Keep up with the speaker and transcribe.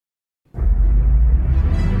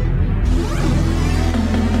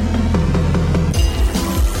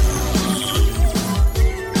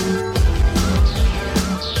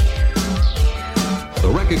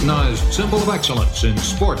America's symbol of excellence in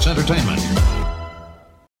sports entertainment.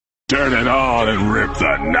 Turn it on and rip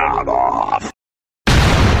the knob off.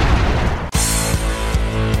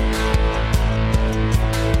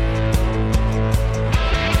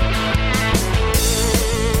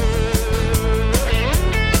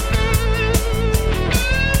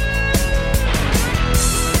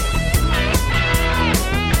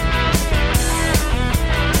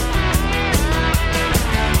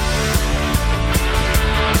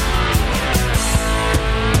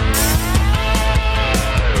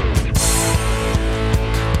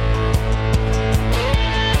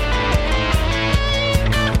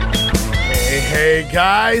 Hey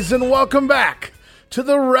guys, and welcome back to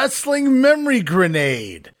the Wrestling Memory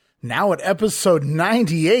Grenade, now at episode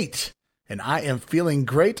 98, and I am feeling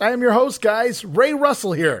great. I am your host, guys, Ray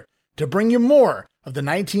Russell here, to bring you more of the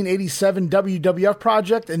 1987 WWF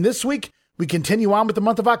project, and this week we continue on with the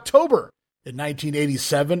month of October in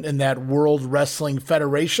 1987 in that World Wrestling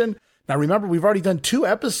Federation. Now remember, we've already done 2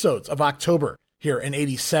 episodes of October here in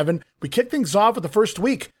 87. We kicked things off with the first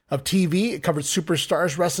week of TV. It covered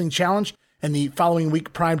Superstars Wrestling Challenge, and the following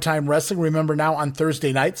week, Primetime Wrestling, remember now on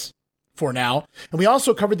Thursday nights, for now. And we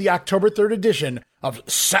also covered the October 3rd edition of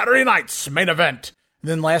Saturday Night's Main Event. And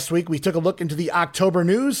then last week, we took a look into the October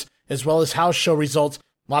news, as well as house show results.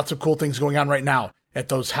 Lots of cool things going on right now at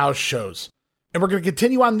those house shows. And we're going to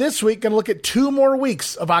continue on this week, going to look at 2 more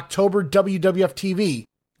weeks of October WWF TV,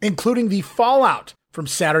 including the fallout from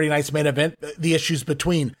Saturday Night's Main Event, the issues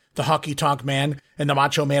between the Honky Tonk Man and the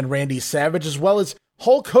Macho Man Randy Savage, as well as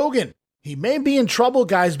Hulk Hogan. He may be in trouble,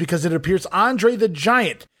 guys, because it appears Andre the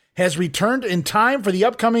Giant has returned in time for the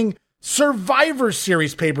upcoming Survivor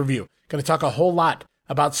Series pay-per-view. Going to talk a whole lot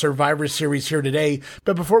about Survivor Series here today.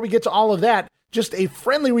 But before we get to all of that, just a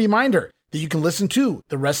friendly reminder that you can listen to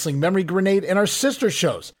the Wrestling Memory Grenade and our sister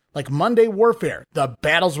shows like Monday Warfare, The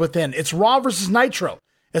Battles Within, It's Raw vs. Nitro,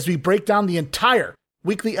 as we break down the entire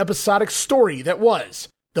weekly episodic story that was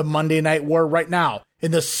the Monday Night War right now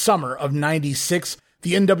in the summer of 96.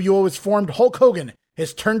 The NWO is formed. Hulk Hogan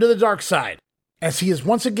has turned to the dark side as he has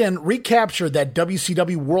once again recaptured that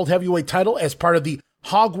WCW World Heavyweight title as part of the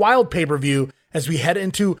Hog Wild pay-per-view as we head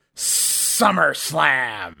into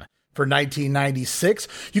SummerSlam for 1996.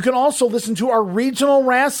 You can also listen to our regional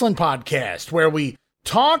wrestling podcast where we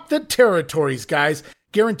talk the territories, guys.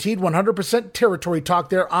 Guaranteed 100% territory talk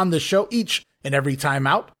there on the show each and every time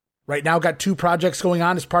out. Right now, got 2 projects going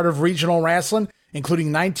on as part of regional wrestling, including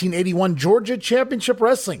 1981 Georgia Championship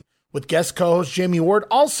Wrestling with guest co-host Jamie Ward,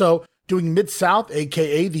 also doing Mid-South,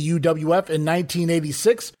 a.k.a. the UWF, in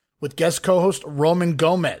 1986 with guest co-host Roman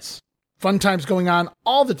Gomez. Fun times going on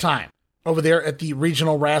all the time over there at the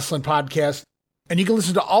Regional Wrestling Podcast, and you can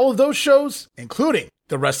listen to all of those shows, including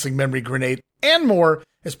the Wrestling Memory Grenade and more,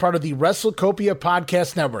 as part of the WrestleCopia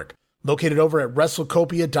Podcast Network, located over at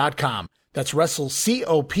WrestleCopia.com. That's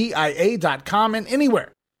WrestleCopia.com, and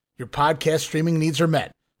anywhere your podcast streaming needs are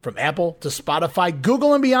met, from Apple to Spotify,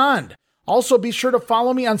 Google, and beyond. Also, be sure to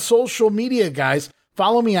follow me on social media, guys.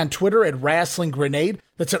 Follow me on Twitter at Wrestling Grenade.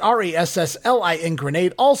 That's at RASSLIN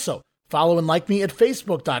Grenade. Also, follow and like me at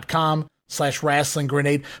Facebook.com/Wrestling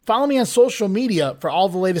Grenade. Follow me on social media for all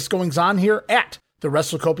the latest goings on here at the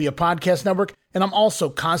WrestleCopia Podcast Network. And I'm also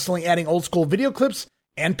constantly adding old school video clips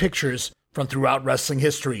and pictures from throughout wrestling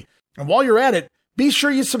history. And while you're at it, be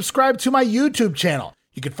sure you subscribe to my YouTube channel.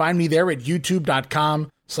 You can find me there at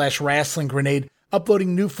youtube.com/Wrestling Grenade,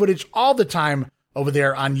 uploading new footage all the time over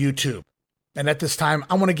there on YouTube. And at this time,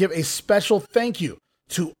 I want to give a special thank you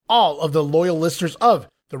to all of the loyal listeners of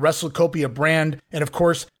the WrestleCopia brand, and of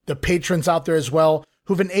course, the patrons out there as well,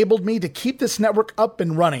 who've enabled me to keep this network up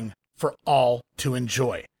and running for all to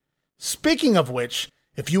enjoy. Speaking of which,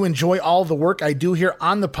 if you enjoy all the work I do here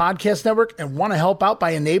on the podcast network and want to help out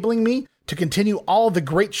by enabling me to continue all of the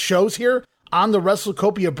great shows here on the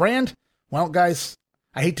WrestleCopia brand, well, guys,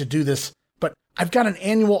 I hate to do this, but I've got an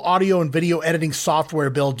annual audio and video editing software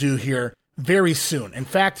bill due here very soon. In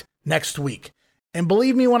fact, next week. And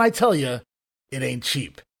believe me when I tell you, it ain't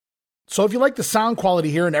cheap. So if you like the sound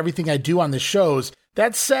quality here and everything I do on the shows,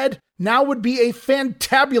 that said, now would be a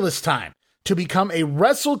fantabulous time to become a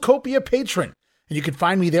WrestleCopia patron. And you can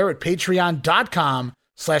find me there at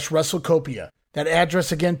patreon.com/WrestleCopia. That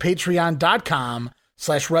address again,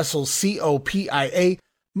 patreon.com/WrestleCopia.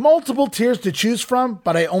 Multiple tiers to choose from,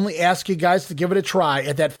 but I only ask you guys to give it a try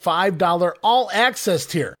at that $5 all access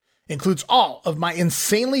tier. Includes all of my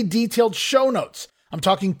insanely detailed show notes. I'm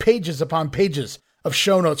talking pages upon pages of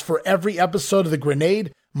show notes for every episode of The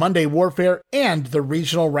Grenade, Monday Warfare, and the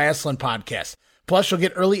Regional Wrestling Podcast. Plus, you'll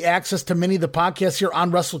get early access to many of the podcasts here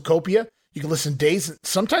on WrestleCopia. You can listen days,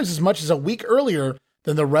 sometimes as much as a week earlier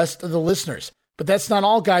than the rest of the listeners. But that's not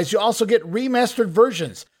all, guys. You also get remastered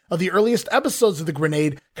versions of the earliest episodes of The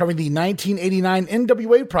Grenade covering the 1989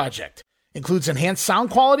 NWA project. Includes enhanced sound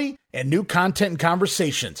quality and new content and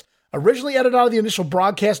conversations. Originally edited out of the initial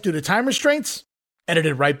broadcast due to time restraints,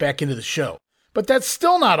 edited right back into the show. But that's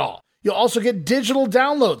still not all. You'll also get digital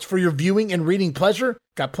downloads for your viewing and reading pleasure.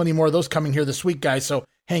 Got plenty more of those coming here this week, guys, so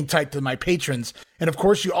hang tight to my patrons. And of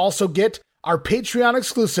course, you also get our Patreon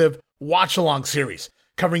exclusive watch-along series,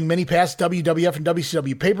 covering many past WWF and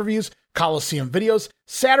WCW pay-per-views, Coliseum videos,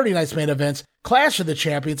 Saturday night's main events, Clash of the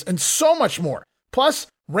Champions, and so much more. Plus,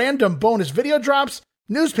 random bonus video drops,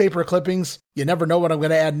 newspaper clippings. You never know what I'm going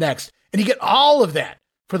to add next. And you get all of that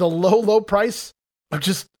for the low, low price of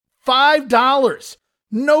just $5.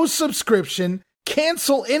 No subscription.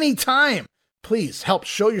 Cancel anytime. Please help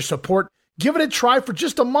show your support. Give it a try for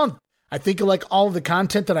just a month. I think you'll like all of the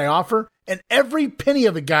content that I offer, and every penny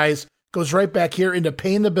of it, guys, goes right back here into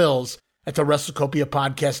paying the bills at the WrestleCopia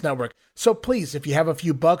Podcast Network. So please, if you have a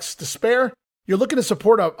few bucks to spare, you're looking to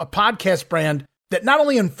support a podcast brand that not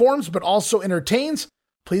only informs but also entertains,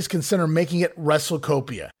 please consider making it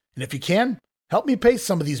WrestleCopia. And if you can, help me pay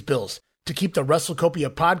some of these bills to keep the WrestleCopia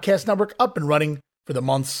Podcast Network up and running for the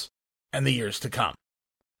months and the years to come.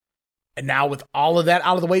 And now, with all of that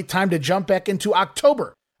out of the way, time to jump back into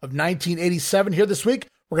October of 1987 here this week.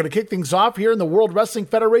 We're going to kick things off here in the World Wrestling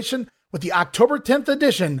Federation with the October 10th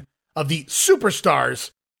edition of the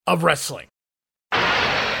Superstars of Wrestling.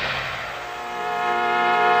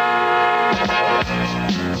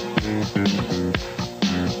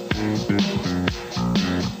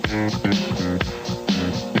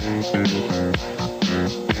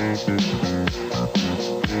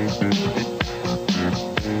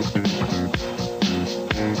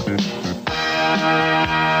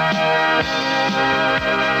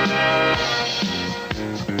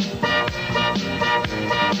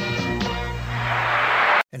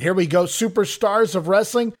 And here we go, Superstars of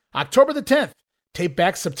Wrestling, October the 10th, tape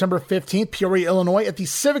back September 15th, Peoria, Illinois, at the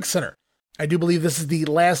Civic Center. I do believe this is the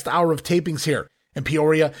last hour of tapings here in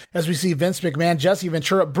Peoria, as we see Vince McMahon, Jesse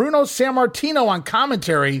Ventura, Bruno Sammartino on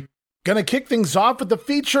commentary. Gonna kick things off with the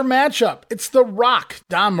feature matchup. It's The Rock,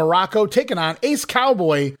 Don Muraco, taking on Ace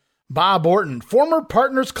Cowboy, Bob Orton. Former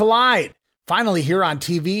partners collide. Finally here on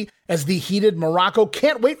TV, as the heated Muraco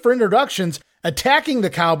can't wait for introductions, attacking the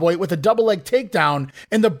Cowboy with a double leg takedown,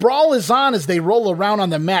 and the brawl is on as they roll around on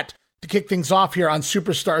the mat to kick things off here on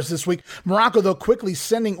Superstars this week. Muraco, though, quickly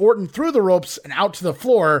sending Orton through the ropes and out to the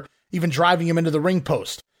floor, even driving him into the ring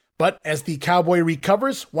post. But as the Cowboy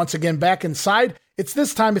recovers, once again back inside,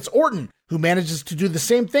 this time it's Orton who manages to do the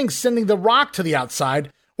same thing, sending the Rock to the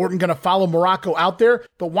outside. Orton going to follow Muraco out there,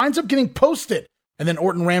 but winds up getting posted. And then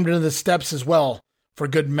Orton rammed into the steps as well, for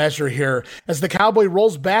good measure here. As the Cowboy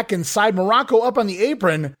rolls back inside, Muraco up on the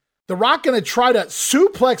apron, The Rock going to try to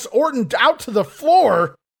suplex Orton out to the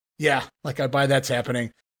floor. Yeah, like I buy that's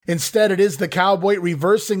happening. Instead, it is the Cowboy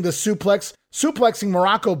reversing the suplex, suplexing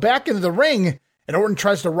Muraco back into the ring, and Orton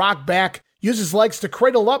tries to rock back, uses legs to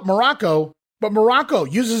cradle up Muraco, but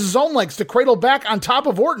Muraco uses his own legs to cradle back on top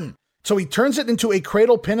of Orton. So he turns it into a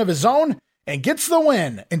cradle pin of his own and gets the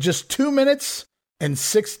win in just 2 minutes and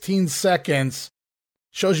 16 seconds.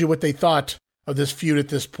 Shows you what they thought of this feud at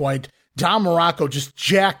this point. Don Muraco just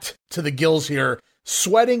jacked to the gills here,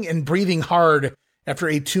 sweating and breathing hard after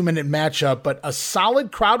a 2-minute matchup, but a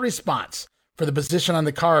solid crowd response for the position on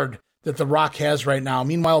the card that The Rock has right now.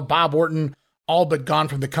 Meanwhile, Bob Orton all but gone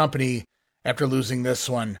from the company after losing this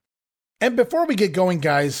one. And before we get going,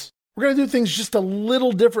 guys, we're going to do things just a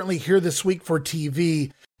little differently here this week for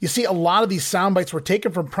TV. You see, a lot of these sound bites were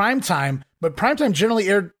taken from Primetime, but Primetime generally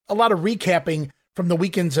aired a lot of recapping from the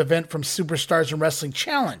weekend's event from Superstars and Wrestling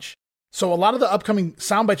Challenge. So a lot of the upcoming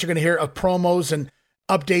sound bites you're going to hear of promos and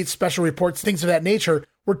updates, special reports, things of that nature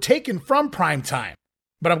were taken from Primetime.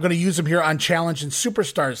 But I'm going to use them here on Challenge and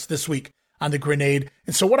Superstars this week on The Grenade.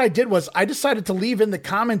 And so what I did was I decided to leave in the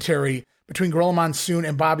commentary between Gorilla Monsoon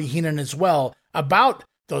and Bobby Heenan as well about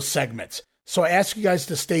those segments. So I ask you guys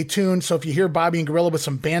to stay tuned. So if you hear Bobby and Gorilla with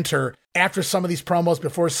some banter after some of these promos,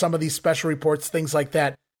 before some of these special reports, things like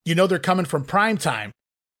that, you know they're coming from Primetime.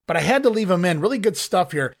 But I had to leave them in. Really good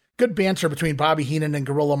stuff here. Good banter between Bobby Heenan and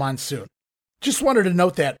Gorilla Monsoon. Just wanted to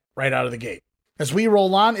note that right out of the gate. As we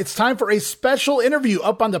roll on, it's time for a special interview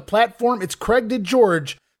up on the platform. It's Craig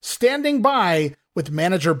DeGeorge standing by with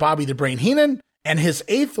manager Bobby the Brain Heenan and his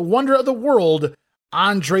eighth wonder of the world,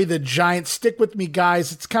 Andre the Giant. Stick with me,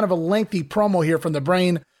 guys. It's kind of a lengthy promo here from the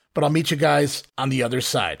Brain, but I'll meet you guys on the other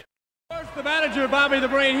side. First, the manager Bobby the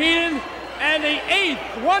Brain Heenan and the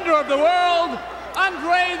eighth wonder of the world,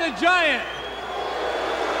 Andre the Giant.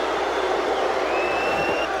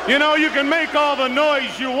 You know, you can make all the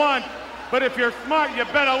noise you want, but if you're smart, you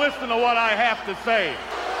better listen to what I have to say.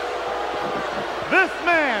 This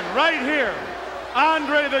man right here,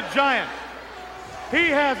 Andre the Giant, he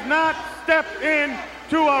has not stepped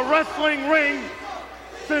into a wrestling ring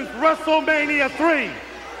since WrestleMania 3,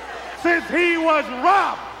 since he was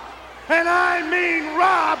robbed, and I mean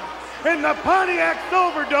robbed, in the Pontiac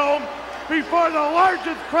Silverdome before the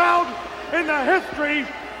largest crowd in the history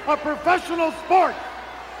of professional sports.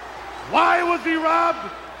 Why was he robbed?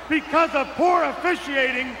 Because of poor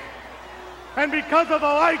officiating and because of the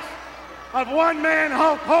likes of one man,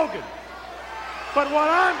 Hulk Hogan. But what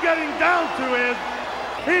I'm getting down to is,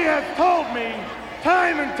 he has told me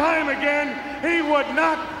time and time again he would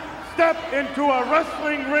not step into a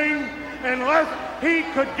wrestling ring unless he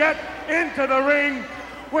could get into the ring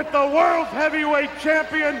with the world's heavyweight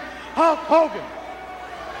champion, Hulk Hogan.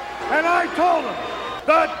 And I told him,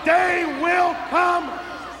 the day will come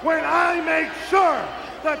when I make sure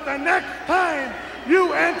that the next time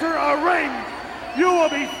you enter a ring, you will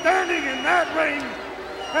be standing in that ring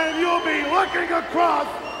and you'll be looking across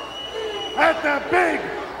at the big,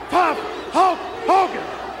 tough Hulk Hogan.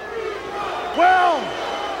 Well,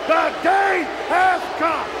 the day has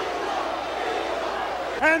come.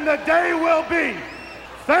 And the day will be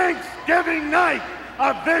Thanksgiving night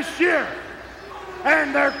of this year.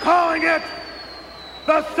 And they're calling it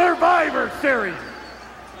the Survivor Series.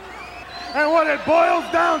 And what it boils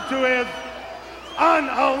down to is an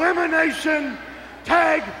elimination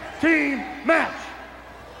tag team match.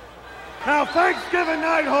 Now, Thanksgiving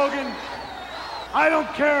night, Hogan, I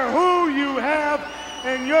don't care who you have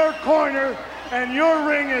in your corner and your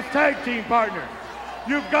ring as tag team partner.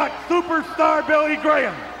 You've got superstar Billy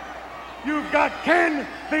Graham. You've got Ken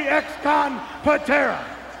the Ex-Con Patera.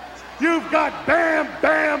 You've got Bam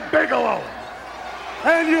Bam Bigelow.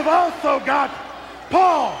 And you've also got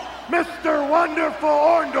Paul, Mr. Wonderful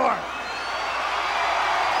Orndorff.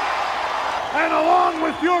 And along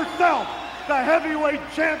with yourself, the heavyweight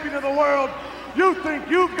champion of the world, you think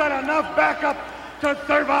you've got enough backup to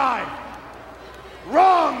survive.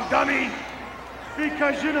 Wrong, dummy,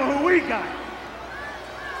 because you know who we got.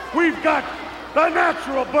 We've got the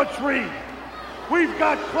natural Butch Reed. We've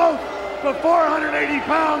got close to 480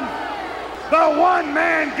 pounds, the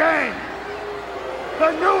one-man gang,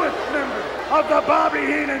 the newest member of the Bobby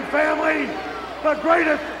Heenan family, the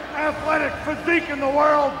greatest athletic physique in the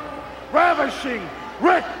world, ravishing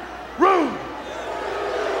Rick Rude.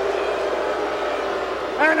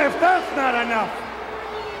 And if that's not enough,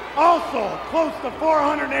 also close to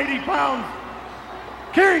 480 pounds,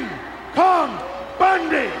 King Kong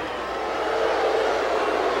Bundy.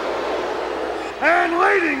 And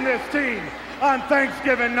leading this team on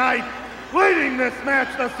Thanksgiving night, leading this match,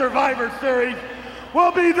 the Survivor Series,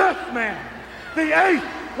 will be this man, the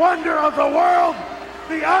 8th wonder of the world,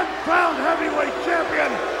 the uncrowned heavyweight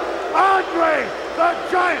champion, Andre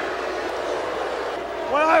the Giant.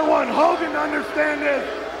 What I want Hogan to understand is,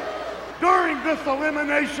 during this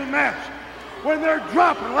elimination match, when they're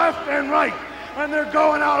dropping left and right, and they're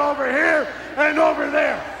going out over here and over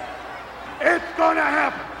there, it's going to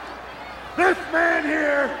happen. This man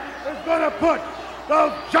here is going to put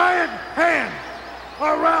those giant hands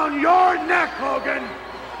around your neck, Hogan,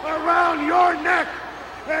 around your neck,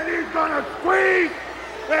 and he's going to squeeze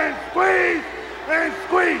and squeeze and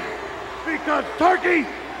squeeze. Because, Turkey,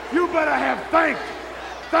 you better have thank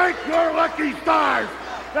your lucky stars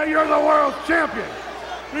that you're the world champion.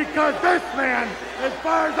 Because this man, as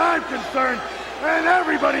far as I'm concerned, and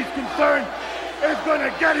everybody's concerned, is going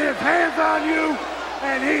to get his hands on you,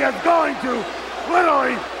 and he is going to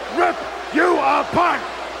literally rip you apart.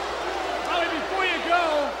 Bobby, before you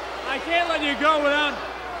go, I can't let you go without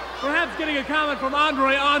perhaps getting a comment from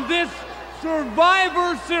Andre on this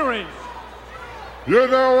Survivor Series. You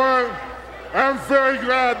know what? I'm very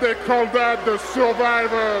glad they called that the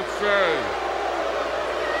Survivor Series.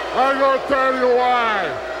 I'm going to tell you why.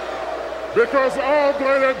 Because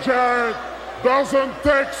Andre the Giant doesn't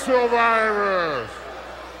take survivors.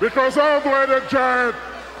 Because Andre the Giant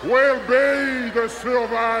will be the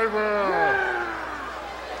survivor.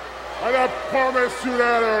 And I promise you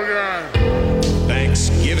that again.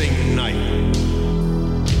 Thanksgiving night.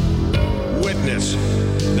 Witness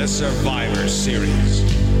the Survivor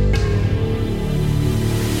Series.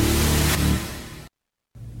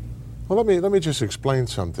 Well, let me just explain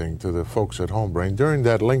something to the folks at home, Brain. During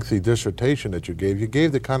that lengthy dissertation that you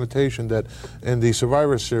gave the connotation that in the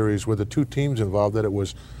Survivor Series, with the two teams involved, that it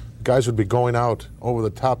was guys would be going out over the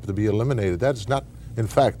top to be eliminated. That is not, in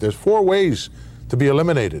fact, there's 4 ways to be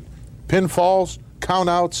eliminated: pinfalls,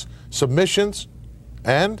 countouts, submissions,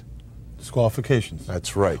 and Disqualifications.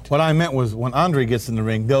 That's right. What I meant was when Andre gets in the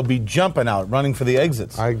ring, they'll be jumping out, running for the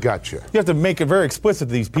exits. I got you. You have to make it very explicit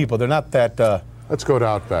to these people. They're not that... Let's go to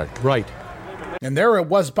Outback. Right. And there it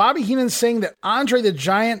was, Bobby Heenan saying that Andre the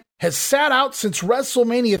Giant has sat out since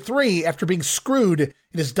WrestleMania 3 after being screwed in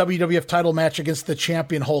his WWF title match against the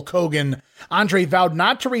champion Hulk Hogan. Andre vowed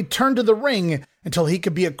not to return to the ring until he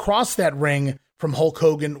could be across that ring from Hulk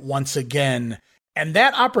Hogan once again. And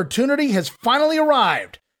that opportunity has finally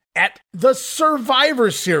arrived at the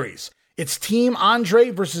Survivor Series. It's Team Andre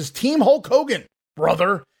versus Team Hulk Hogan,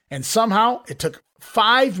 brother. And somehow it took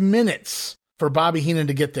 5 minutes for Bobby Heenan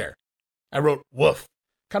to get there. I wrote, woof.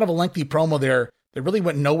 Kind of a lengthy promo there. They really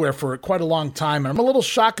went nowhere for quite a long time. And I'm a little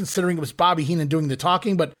shocked considering it was Bobby Heenan doing the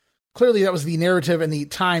talking, but clearly that was the narrative and the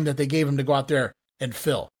time that they gave him to go out there and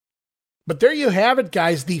fill. But there you have it,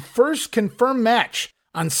 guys. The first confirmed match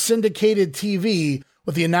on syndicated TV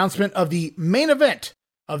with the announcement of the main event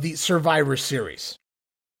of the Survivor Series.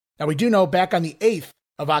 Now, we do know back on the 8th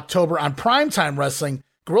of October on Primetime Wrestling,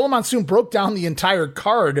 Gorilla Monsoon broke down the entire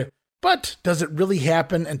card. But does it really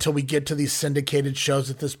happen until we get to these syndicated shows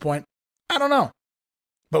at this point? I don't know.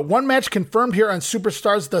 But one match confirmed here on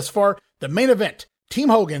Superstars thus far, the main event, Team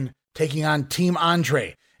Hogan taking on Team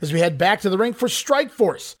Andre. As we head back to the ring for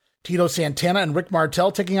Strikeforce, Tito Santana and Rick Martel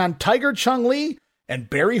taking on Tiger Chung Lee and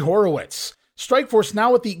Barry Horowitz. Strikeforce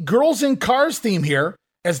now with the Girls in Cars theme here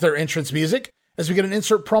as their entrance music, as we get an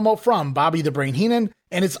insert promo from Bobby the Brain Heenan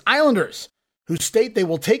and his Islanders, who state they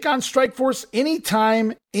will take on Strikeforce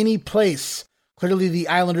anytime, any place. Clearly the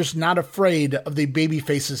Islanders not afraid of the baby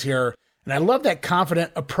faces here. And I love that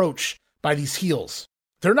confident approach by these heels.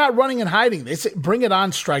 They're not running and hiding. They say, bring it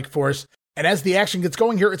on, Strikeforce. And as the action gets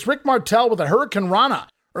going here, it's Rick Martel with a Hurricane Rana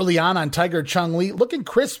early on Tiger Chung Lee, looking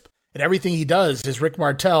crisp at everything he does is Rick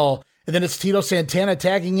Martel. And then it's Tito Santana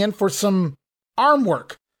tagging in for some arm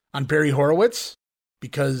work on Barry Horowitz,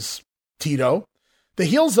 because Tito. The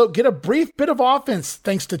heels, though, get a brief bit of offense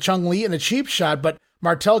thanks to Chung Lee and a cheap shot, but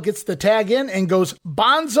Martel gets the tag in and goes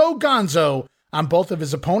bonzo gonzo on both of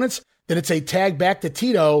his opponents. Then it's a tag back to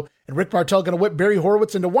Tito, and Rick Martel going to whip Barry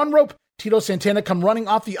Horowitz into one rope. Tito Santana come running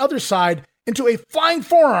off the other side into a flying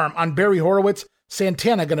forearm on Barry Horowitz.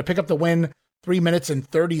 Santana going to pick up the win, 3 minutes and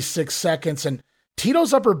 36 seconds. And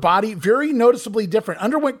Tito's upper body, very noticeably different,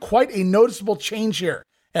 underwent quite a noticeable change here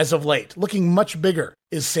as of late. Looking much bigger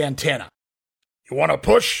is Santana. You want to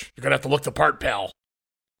push? You're going to have to look the part, pal.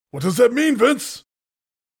 What does that mean, Vince?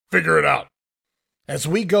 Figure it out. As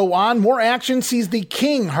we go on, more action sees the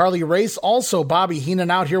King, Harley Race, also Bobby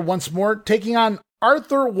Heenan out here once more, taking on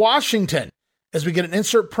Arthur Washington. As we get an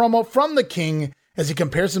insert promo from the King as he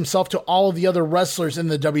compares himself to all of the other wrestlers in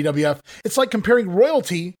the WWF. It's like comparing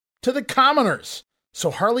royalty to the commoners.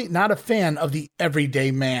 So Harley not a fan of the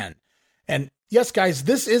everyday man. And yes, guys,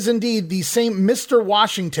 this is indeed the same Mr.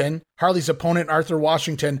 Washington, Harley's opponent, Arthur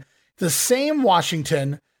Washington, the same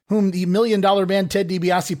Washington whom the $1 Million Man Ted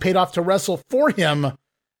DiBiase paid off to wrestle for him,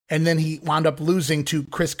 and then he wound up losing to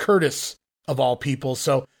Chris Curtis, of all people.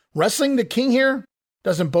 So wrestling the King here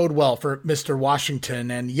doesn't bode well for Mr.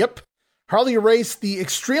 Washington. And yep, Harley Race, the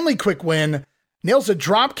extremely quick win, nails a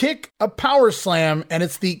drop kick, a power slam, and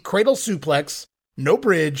it's the cradle suplex, no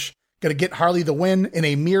bridge, going to get Harley the win in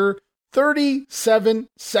a mere 37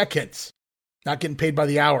 seconds. Not getting paid by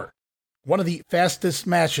the hour. One of the fastest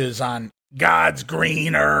matches on God's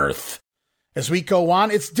green earth. As we go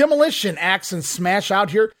on, it's Demolition, Axe and Smash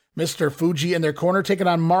out here. Mr. Fuji in their corner taking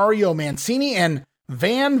on Mario Mancini and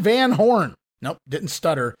Van Horn. Nope, didn't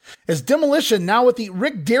stutter. As Demolition now with the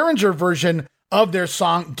Rick Derringer version of their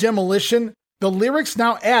song Demolition, the lyrics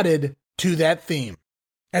now added to that theme.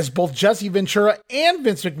 As both Jesse Ventura and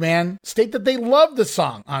Vince McMahon state that they love the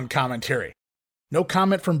song on commentary. No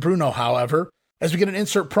comment from Bruno, however. As we get an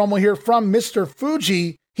insert promo here from Mr.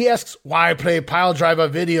 Fuji, he asks, why play Pile Driver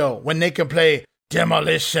video when they can play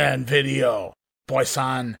Demolition video?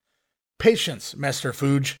 Boy-san. Patience, Mr.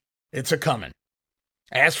 Fuji. It's a-comin'.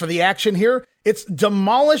 As for the action here, it's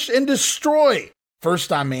demolish and destroy.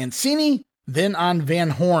 First on Mancini, then on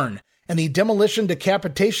Van Horn. And the demolition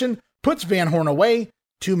decapitation puts Van Horn away,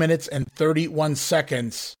 2 minutes and 31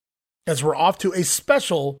 seconds. As we're off to a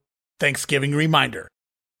special Thanksgiving reminder.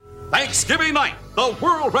 Thanksgiving night, the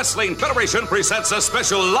World Wrestling Federation presents a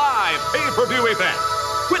special live pay-per-view event.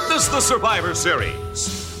 Witness the Survivor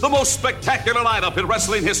Series. The most spectacular lineup in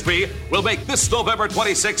wrestling history will make this November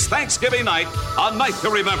 26th, Thanksgiving night, a night to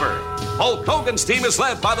remember. Hulk Hogan's team is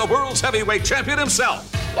led by the world's heavyweight champion himself.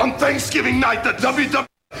 On Thanksgiving night, the WWF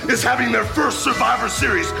is having their first Survivor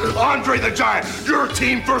Series. Andre the Giant, your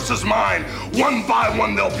team versus mine. One by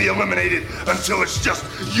one, they'll be eliminated until it's just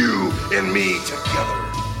you and me together.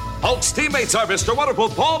 Hulk's teammates are Mr. Wonderful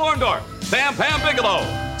Paul Orndorff, Bam Bam Bigelow,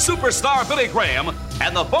 superstar Billy Graham,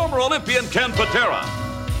 and the former Olympian Ken Patera.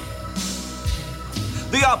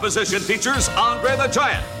 The opposition features Andre the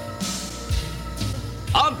Giant.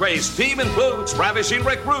 Andre's team includes Ravishing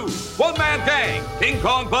Rick Rude, One Man Gang, King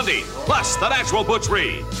Kong Bundy, plus the Natural Butch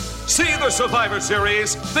Reed. See the Survivor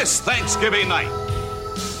Series this Thanksgiving night.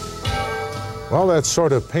 Well, that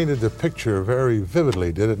sort of painted the picture very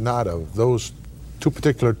vividly, did it not, of those two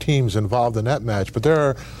particular teams involved in that match? But there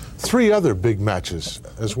are 3 other big matches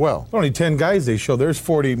as well. Only 10 guys they show. There's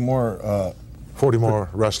 40 more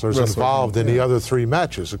wrestlers involved in the other 3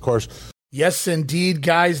 matches, of course. Yes, indeed,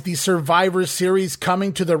 guys. The Survivor Series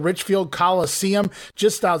coming to the Richfield Coliseum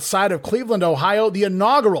just outside of Cleveland, Ohio. The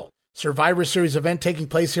inaugural Survivor Series event taking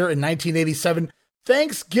place here in 1987,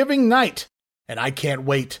 Thanksgiving night. And I can't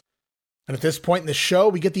wait. And at this point in the show,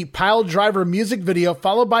 we get the Pile Driver music video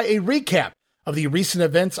followed by a recap of the recent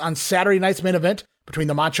events on Saturday night's main event between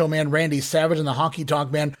the Macho Man Randy Savage and the Honky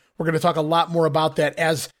Tonk Man. We're going to talk a lot more about that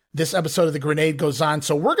as this episode of The Grenade goes on.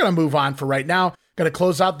 So we're going to move on for right now. Going to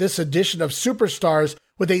close out this edition of Superstars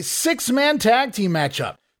with a 6-man tag team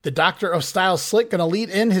matchup. The Doctor of Style Slick going to lead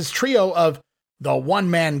in his trio of the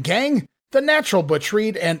One Man Gang, the Natural Butch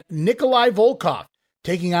Reed, and Nikolai Volkov,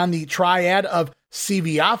 taking on the triad of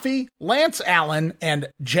C.V. Affey, Lance Allen, and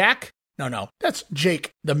Jack. No, that's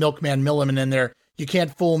Jake the Milkman Milliman in there. You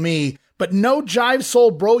can't fool me. But no Jive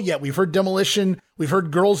Soul Bro yet. We've heard Demolition. We've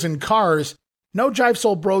heard Girls in Cars. No Jive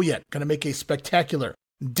Soul Bro yet. Going to make a spectacular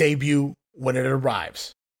debut when it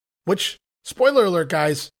arrives. Which, spoiler alert,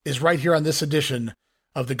 guys, is right here on this edition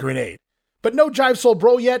of The Grenade. But no Jive Soul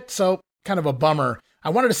Bro yet, so kind of a bummer. I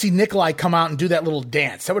wanted to see Nikolai come out and do that little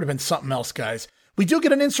dance. That would have been something else, guys. We do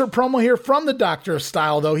get an insert promo here from the Doctor of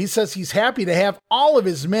Style, though. He says he's happy to have all of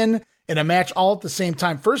his men in a match all at the same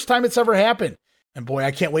time. First time it's ever happened. And boy,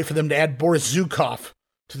 I can't wait for them to add Boris Zukov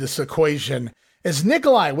to this equation. As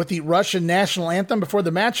Nikolai with the Russian national anthem before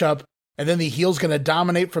the matchup, and then the heel's going to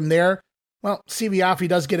dominate from there. Well, C.V. Affey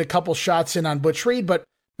does get a couple shots in on Butch Reed, but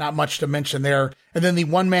not much to mention there. And then the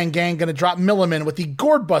one-man gang going to drop Milliman with the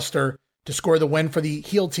Gourd Buster to score the win for the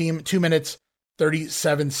heel team, 2 minutes,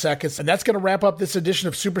 37 seconds. And that's going to wrap up this edition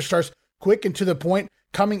of Superstars, quick and to the point,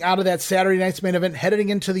 coming out of that Saturday night's main event, heading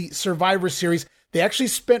into the Survivor Series. They actually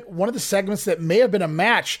spent one of the segments that may have been a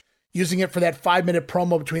match, using it for that 5-minute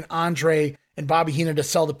promo between Andre and Bobby Heenan to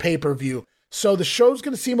sell the pay-per-view. So the show's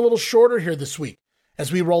going to seem a little shorter here this week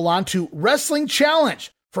as we roll on to Wrestling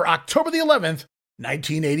Challenge for October the 11th,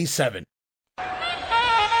 1987.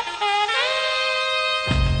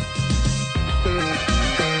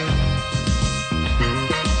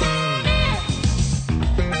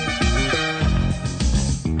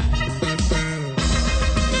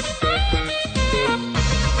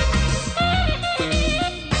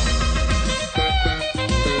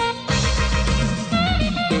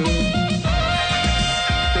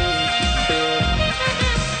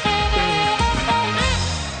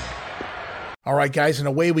 All right, guys, and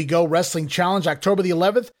away we go. Wrestling Challenge, October the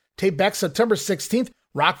 11th, tape back September 16th,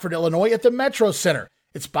 Rockford, Illinois at the Metro Center.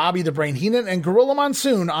 It's Bobby the Brain Heenan and Gorilla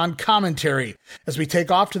Monsoon on commentary. As we take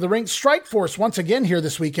off to the ring, Strikeforce once again here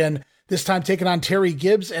this weekend, this time taking on Terry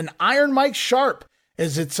Gibbs and Iron Mike Sharp,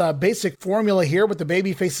 as it's a basic formula here with the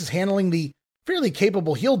babyfaces handling the fairly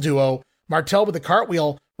capable heel duo. Martel with a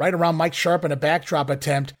cartwheel right around Mike Sharp in a backdrop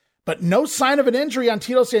attempt, but no sign of an injury on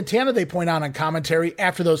Tito Santana, they point out on commentary,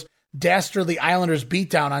 after those dastardly Islanders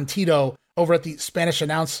beatdown on Tito over at the Spanish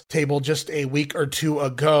announce table just a week or two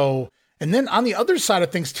ago. And then on the other side of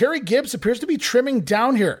things, Terry Gibbs appears to be trimming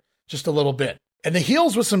down here just a little bit. And the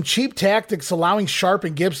heels with some cheap tactics, allowing Sharp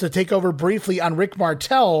and Gibbs to take over briefly on Rick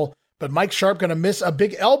Martel, but Mike Sharp going to miss a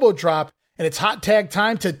big elbow drop, and it's hot tag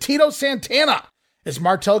time to Tito Santana. Is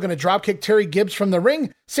Martel going to dropkick Terry Gibbs from the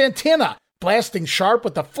ring? Santana blasting Sharp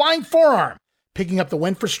with the flying forearm, picking up the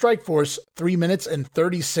win for Strikeforce, 3 minutes and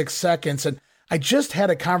 36 seconds. And I just had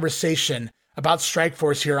a conversation about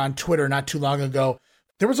Strikeforce here on Twitter not too long ago.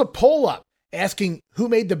 There was a poll up asking who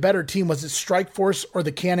made the better team. Was it Strikeforce or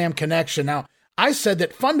the Can-Am Connection? Now, I said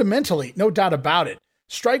that fundamentally, no doubt about it,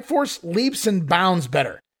 Strikeforce leaps and bounds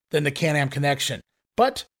better than the Can-Am Connection.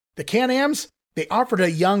 But the Can-Ams, they offered a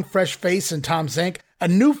young, fresh face in Tom Zank, a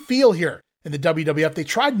new feel here in the WWF. They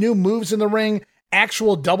tried new moves in the ring,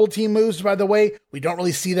 actual double team moves, by the way. We don't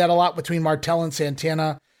really see that a lot between Martel and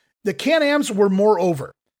Santana. The Can-Ams were more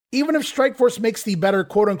over. Even if Strikeforce makes the better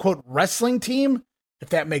quote-unquote wrestling team, if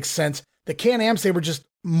that makes sense, the Can-Ams, they were just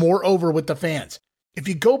more over with the fans. If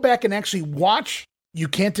you go back and actually watch, you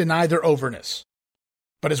can't deny their overness.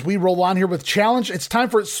 But as we roll on here with Challenge, it's time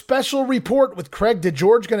for a special report with Craig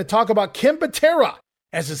DeGeorge, going to talk about Ken Patera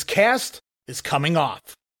as his cast is coming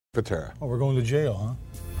off. Patera. Oh, we're going to jail, huh?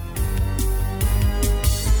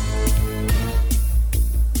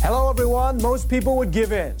 Hello, everyone. Most people would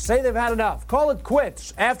give in, say they've had enough, call it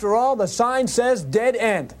quits. After all, the sign says dead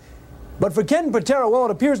end. But for Ken Patera, well,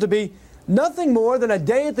 it appears to be nothing more than a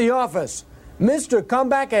day at the office. Mr.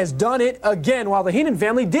 Comeback has done it again, while the Heenan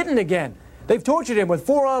family didn't again. They've tortured him with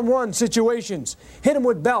 4-on-1 situations, hit him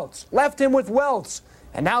with belts, left him with welts,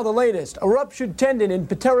 and now the latest, a ruptured tendon in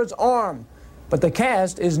Patera's arm. But the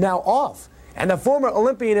cast is now off, and the former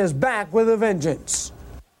Olympian is back with a vengeance.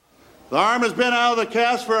 The arm has been out of the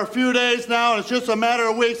cast for a few days now, and it's just a matter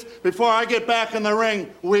of weeks before I get back in the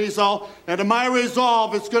ring, Weasel. And to my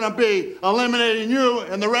resolve, it's going to be eliminating you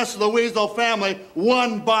and the rest of the Weasel family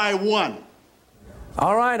one by one.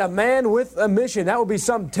 All right, a man with a mission. That would be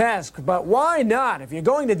some task, but why not? If you're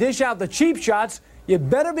going to dish out the cheap shots, you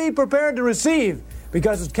better be prepared to receive,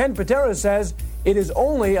 because as Ken Patera says, it is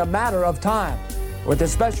only a matter of time. With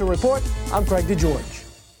this special report, I'm Craig DeGeorge.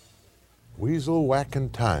 Weasel whacking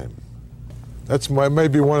time. That's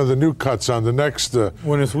maybe one of the new cuts on the next.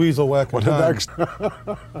 When it's Weasel whacking time.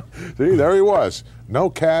 See, there he was. No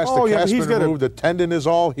cast. Oh, the yeah, cast but he's been removed. The tendon is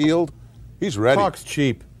all healed. He's ready. Talk's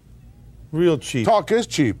cheap. Real cheap. Talk is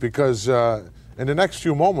cheap because in the next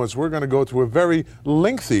few moments we're going to go through a very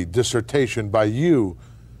lengthy dissertation by you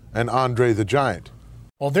and Andre the Giant.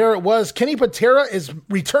 Well, there it was. Kenny Patera is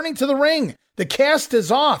returning to the ring. The cast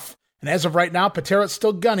is off. And as of right now, Patera is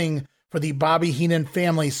still gunning for the Bobby Heenan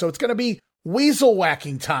family. So it's going to be weasel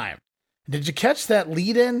whacking time. Did you catch that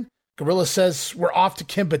lead in? Gorilla says, we're off to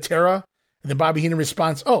Ken Patera. And then Bobby Heenan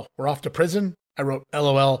responds, oh, we're off to prison? I wrote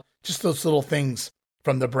LOL. Just those little things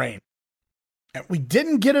from the brain. And we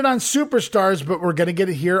didn't get it on Superstars, but we're going to get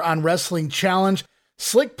it here on Wrestling Challenge.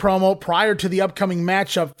 Slick promo prior to the upcoming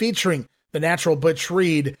matchup featuring the Natural Butch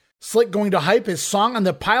Reed. Slick going to hype his song on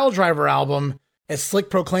the Piledriver album, as Slick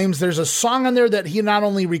proclaims there's a song on there that he not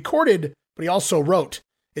only recorded, but he also wrote.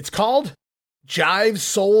 It's called Jive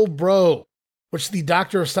Soul Bro, which the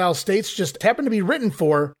Doctor of Style states just happened to be written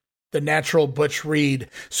for the Natural Butch Reed.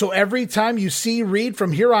 So every time you see Reed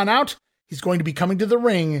from here on out, he's going to be coming to the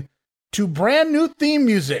ring to brand new theme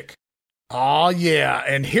music. Oh yeah,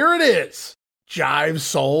 and here it is, Jive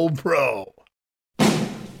Soul Bro.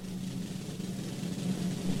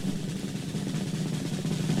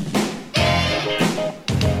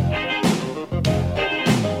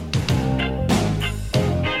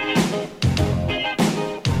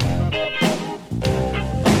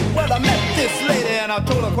 I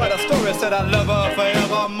told her quite a story, said I love her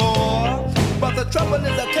forevermore. But the trouble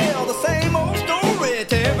is I tell the same old story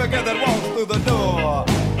to every girl that walks through the door.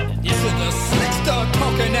 This is the slick stuff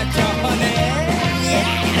talking at you, honey. Yeah.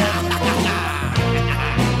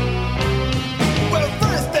 Well,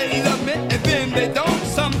 first they love me, and then they don't.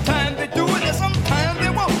 Sometimes they do it, and sometimes they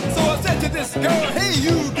won't. So I said to this girl, hey,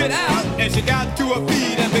 you get out. And she got to her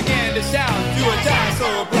feet and began to shout, you a jive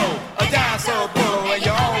soul bro, a jive soul bro, and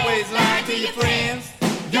you're always lying to your friends.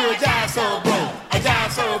 You're a jive soul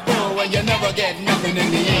bro, and you never get nothing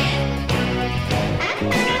in the end.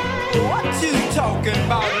 What you talking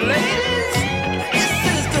about, ladies? This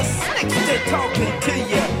is the slickster talking to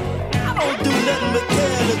you. I don't do nothing but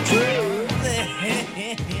tell the truth.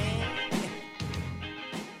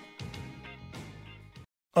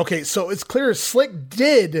 Okay, so it's clear Slick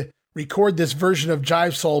did record this version of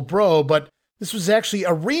Jive Soul Bro, but this was actually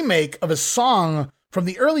a remake of a song from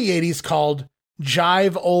the early 80s called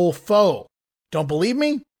Jive Ol' Foe. Don't believe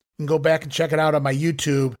me? You can go back and check it out on my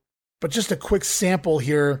YouTube. But just a quick sample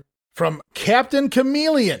here from Captain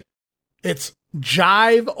Chameleon. It's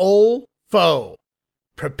Jive Ol' Foe.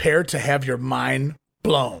 Prepare to have your mind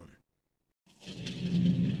blown.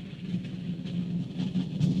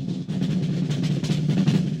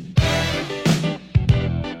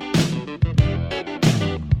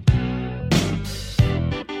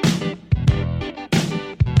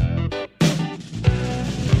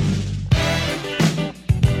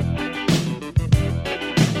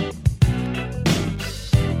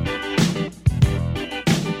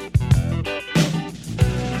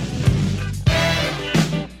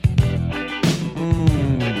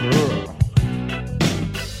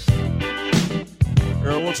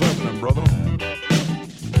 What's happening, brother?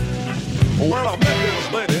 Well, I met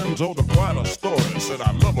this lady and told her quite a story. Said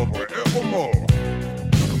I love her forevermore.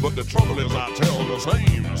 But the trouble is I tell the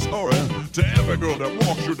same story to every girl that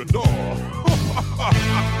walks through the door.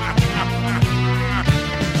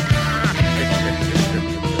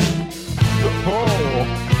 Oh.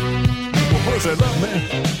 Well, first they love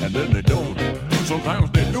me, and then they don't.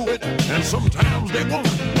 Sometimes they do it, and sometimes they won't.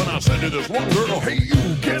 When I said to this one girl, hey,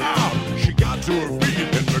 you, get out, she got to her feet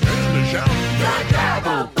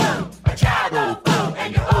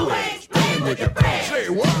with your friends. Say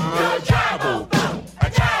what? You're a jive,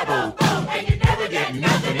 and you never get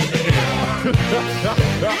nothing in the end.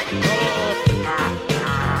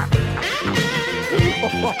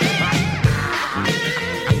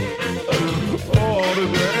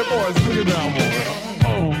 Hey, boys, look it down, boy.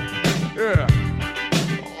 Oh, yeah.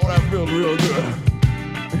 Oh, that feels real good.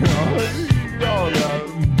 Y'all got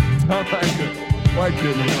it. I like it. White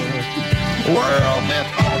kid. Well, that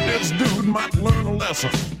thought this dude might learn a lesson,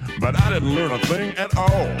 but I didn't learn a thing at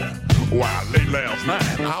all. Why, late last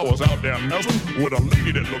night, I was out there nuzzling with a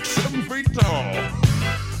lady that looked 7 feet tall.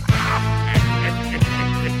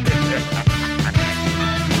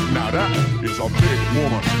 Now that is a big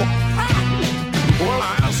woman. Well,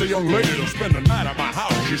 I asked a young lady to spend the night at my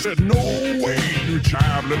house. She said, no way, you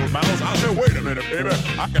jive little mouse. I said, wait a minute, baby,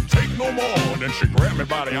 I can take no more. Then she grabbed me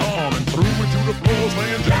by the arm and threw me to the floor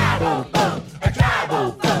saying, jive, a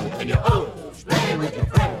jive, and you're always playing with your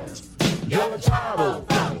friends. You're a jive,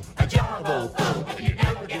 and you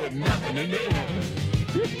never get nothing in the end.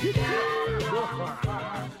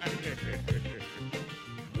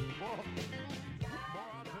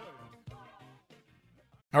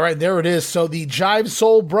 All right, there it is. So the Jive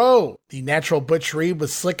Soul Bro, the natural Butch Reed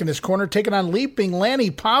was slick in his corner, taking on leaping Lanny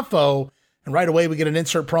Poffo. And right away, we get an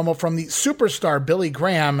insert promo from the superstar Billy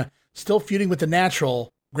Graham, still feuding with the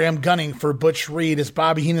natural. Graham gunning for Butch Reed as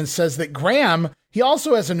Bobby Heenan says that Graham, he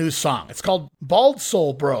also has a new song. It's called Bald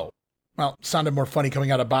Soul Bro. Well, sounded more funny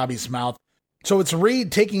coming out of Bobby's mouth. So it's Reed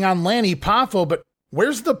taking on Lanny Poffo, but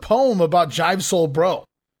where's the poem about Jive Soul Bro?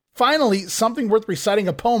 Finally, something worth reciting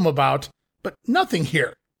a poem about, but nothing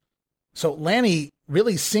here. So Lanny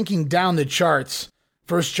really sinking down the charts.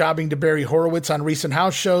 First jobbing to Barry Horowitz on recent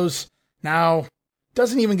house shows. Now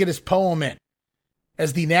doesn't even get his poem in.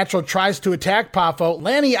 As the natural tries to attack Poffo,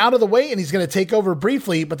 Lanny out of the way and he's going to take over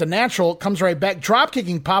briefly, but the natural comes right back, drop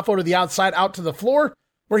kicking Poffo to the outside out to the floor,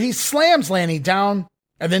 where he slams Lanny down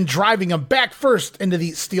and then driving him back first into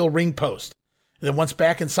the steel ring post. And then once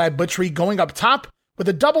back inside, Butch Reed going up top with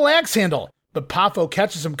a double axe handle, but Poffo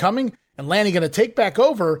catches him coming and Lanny going to take back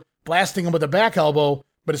over, blasting him with a back elbow,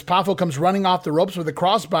 but as Poffo comes running off the ropes with a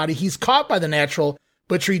crossbody, he's caught by the natural,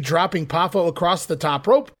 Butch Reed dropping Poffo across the top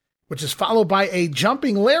rope, which is followed by a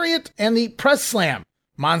jumping lariat and the press slam.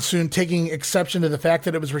 Monsoon taking exception to the fact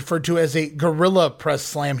that it was referred to as a gorilla press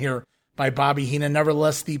slam here by Bobby Heenan.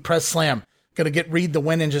 Nevertheless, the press slam going to get Reed the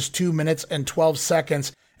win in just 2 minutes and 12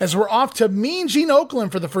 seconds. As we're off to Mean Gene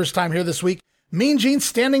Okerlund for the first time here this week. Mean Gene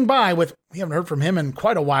standing by with, we haven't heard from him in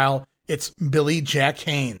quite a while, it's Billy Jack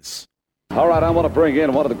Haynes. All right, I want to bring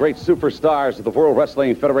in one of the great superstars of the World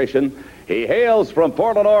Wrestling Federation. He hails from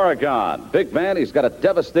Portland, Oregon. Big man, he's got a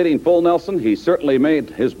devastating full Nelson. He certainly made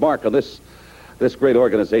his mark on this great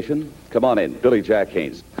organization. Come on in, Billy Jack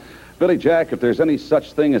Haynes. Billy Jack, if there's any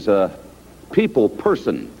such thing as a people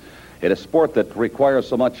person in a sport that requires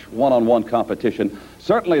so much one-on-one competition,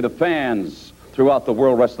 certainly the fans throughout the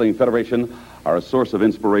World Wrestling Federation are a source of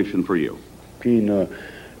inspiration for you. Gene,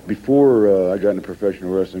 before I got into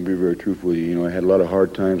professional wrestling, to be very truthful with you, I had a lot of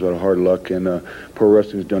hard times, a lot of hard luck, and pro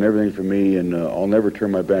wrestling's done everything for me, and I'll never turn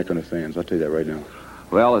my back on the fans. I'll tell you that right now.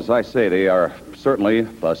 Well, as I say, they are certainly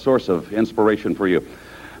a source of inspiration for you.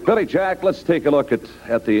 Billy Jack, let's take a look at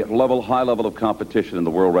the high level of competition in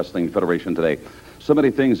the World Wrestling Federation today. So many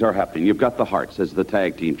things are happening. You've got the Hearts as the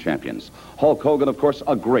tag team champions. Hulk Hogan, of course,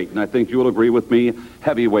 a great, and I think you will agree with me,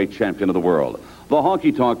 heavyweight champion of the world. The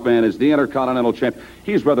Honky Tonk Man is the Intercontinental Champion.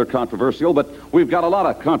 He's rather controversial, but we've got a lot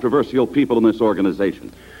of controversial people in this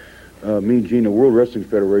organization. Me, Gene, the World Wrestling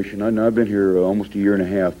Federation, I've been here almost a year and a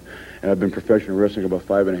half, and I've been professional wrestling about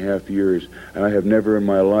 5.5 years, and I have never in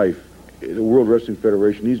my life, the World Wrestling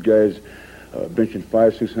Federation, these guys benching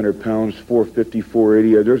 500-600 pounds, 450,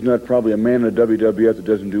 480. There's not probably a man in the WWF that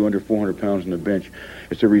doesn't do under 400 pounds on the bench.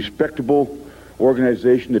 It's a respectable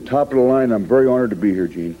organization, the top of the line. I'm very honored to be here,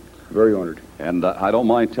 Gene. Very honored. And I don't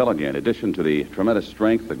mind telling you, in addition to the tremendous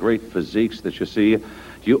strength, the great physiques that you see,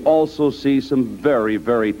 you also see some very,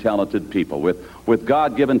 very talented people with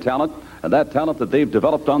God-given talent, and that talent that they've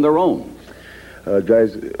developed on their own.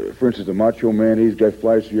 Guys, for instance, the Macho Man, he's guy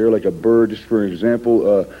flies through the air like a bird, just for an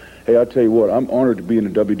example. Hey, I'll tell you what, I'm honored to be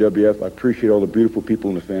in the WWF. I appreciate all the beautiful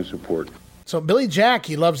people and the fan support. So Billy Jack,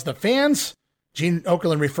 he loves the fans. Gene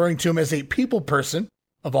Okerlund referring to him as a people person,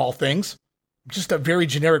 of all things. Just a very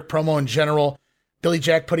generic promo in general. Billy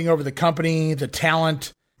Jack putting over the company, the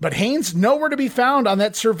talent. But Haynes nowhere to be found on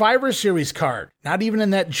that Survivor Series card. Not even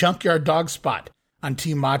in that junkyard dog spot on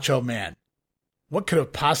Team Macho Man. What could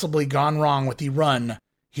have possibly gone wrong with the run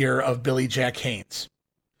here of Billy Jack Haynes?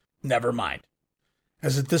 Never mind.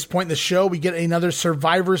 As at this point in the show, we get another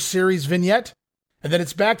Survivor Series vignette. And then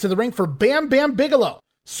it's back to the ring for Bam Bam Bigelow.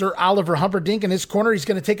 Sir Oliver Humperdinck in his corner. He's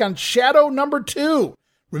going to take on Shadow number 2.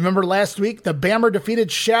 Remember last week, the Bammer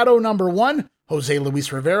defeated Shadow number 1, Jose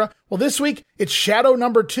Luis Rivera. Well, this week, it's Shadow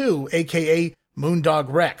number 2, a.k.a. Moondog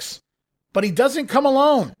Rex. But he doesn't come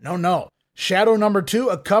alone. No. Shadow number 2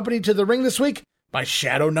 accompanied to the ring this week by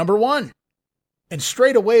Shadow number 1. And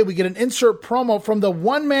straight away, we get an insert promo from the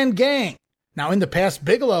one-man gang. Now, in the past,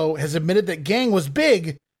 Bigelow has admitted that Gang was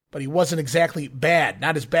big, but he wasn't exactly bad.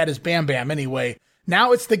 Not as bad as Bam Bam anyway.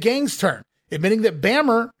 Now it's the Gang's turn, admitting that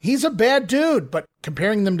Bammer, he's a bad dude, but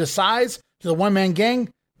comparing them to size to the one-man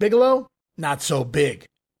gang, Bigelow, not so big.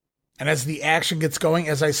 And as the action gets going,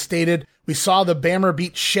 as I stated, we saw the Bammer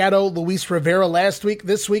beat Shadow Luis Rivera last week.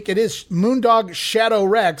 This week it is Moondog Shadow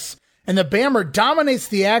Rex, and the Bammer dominates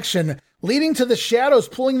the action, leading to the Shadows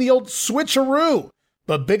pulling the old switcheroo.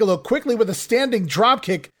 But Bigelow quickly with a standing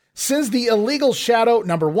dropkick sends the illegal Shadow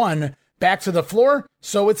number 1 back to the floor.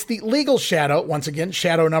 So it's the legal Shadow, once again,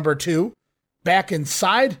 Shadow number 2, back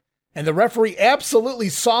inside. And the referee absolutely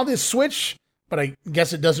saw this switch, but I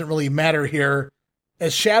guess it doesn't really matter here,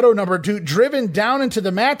 as Shadow number 2 driven down into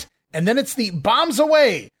the mat. And then it's the bombs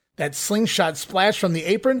away. That slingshot splash from the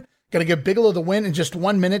apron, going to give Bigelow the win in just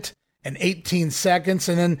 1 minute and 18 seconds.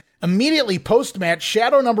 And then immediately post-match,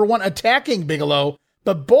 Shadow number 1 attacking Bigelow,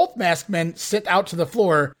 but both masked men sent out to the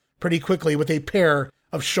floor pretty quickly with a pair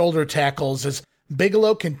of shoulder tackles as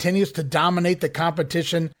Bigelow continues to dominate the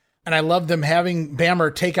competition. And I love them having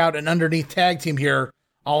Bammer take out an underneath tag team here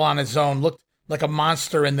all on his own. Looked like a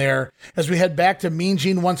monster in there. As we head back to Mean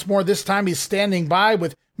Gene once more, this time he's standing by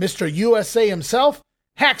with Mr. USA himself,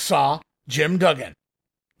 Hacksaw Jim Duggan.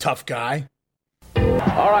 Tough guy.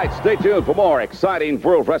 All right, stay tuned for more exciting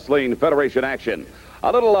World Wrestling Federation action.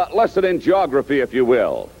 A little lesson in geography, if you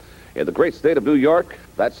will. In the great state of New York,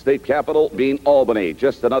 that state capital being Albany,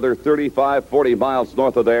 just another 35, 40 miles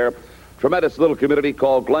north of there. Tremendous little community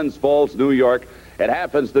called Glens Falls, New York. It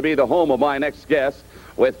happens to be the home of my next guest,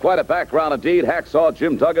 with quite a background indeed. Hacksaw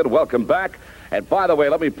Jim Duggan, welcome back. And by the way,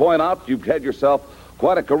 let me point out, you've had yourself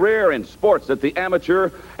quite a career in sports at the amateur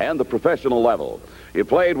and the professional level. You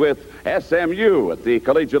played with SMU at the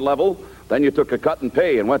collegiate level, then you took a cut in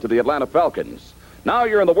pay and went to the Atlanta Falcons. Now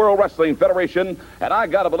you're in the World Wrestling Federation, and I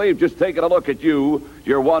gotta believe, just taking a look at you,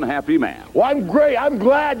 you're one happy man. Well, I'm great. I'm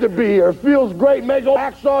glad to be here. It feels great. Makes old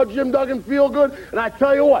Hacksaw Jim Duggan feel good. And I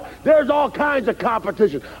tell you what, there's all kinds of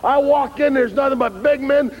competition. I walk in, there's nothing but big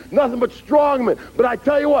men, nothing but strong men. But I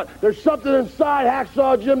tell you what, there's something inside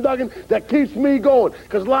Hacksaw Jim Duggan that keeps me going.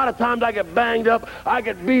 Because a lot of times I get banged up, I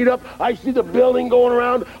get beat up, I see the building going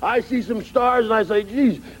around, I see some stars, and I say,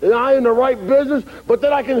 geez, am I in the right business? But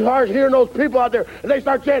then I can start hearing those people out there, and they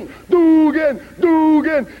start chanting, Duggan,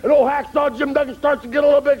 Duggan, and old Hacksaw Jim Duggan starts to get a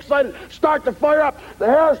little bit excited, start to fire up. The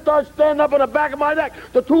hair starts standing up on the back of my neck.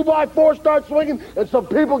 The 2x4 starts swinging, and some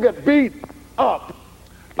people get beat up.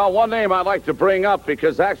 Now, one name I'd like to bring up,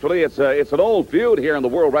 because actually it's an old feud here in the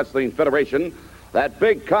World Wrestling Federation. That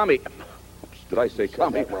big commie, did I say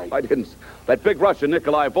commie? Right. I didn't. That big Russian,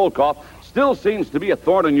 Nikolai Volkov, still seems to be a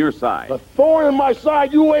thorn in your side. A thorn in my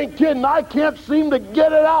side? You ain't kidding. I can't seem to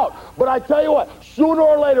get it out. But I tell you what, sooner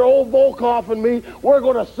or later, old Volkov and me, we're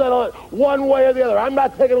going to settle it one way or the other. I'm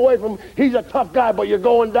not taking away from him. He's a tough guy, but you're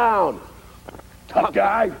going down. Tough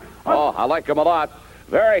guy. Oh, I like him a lot.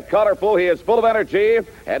 Very colorful. He is full of energy,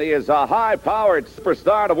 and he is a high-powered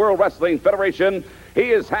superstar of the World Wrestling Federation.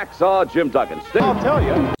 He is Hacksaw Jim Duggan. I'll tell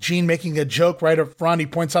you. Gene making a joke right up front. He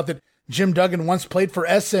points out that Jim Duggan once played for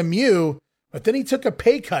SMU, but then he took a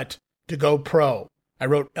pay cut to go pro. I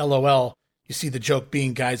wrote LOL. You see the joke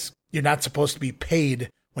being, guys, you're not supposed to be paid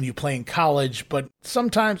when you play in college, but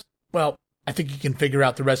sometimes, well, I think you can figure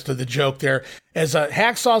out the rest of the joke there. As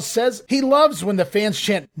Hacksaw says, he loves when the fans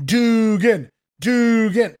chant, Duggan,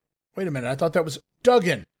 Duggan. Wait a minute, I thought that was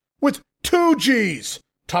Duggan with 2 G's.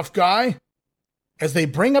 Tough guy. As they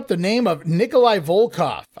bring up the name of Nikolai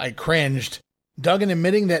Volkov, I cringed. Duggan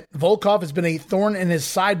admitting that Volkov has been a thorn in his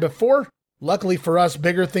side before. Luckily for us,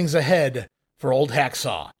 bigger things ahead for old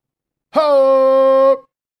Hacksaw. Ho!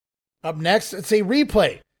 Up next, it's a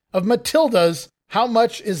replay of Matilda's How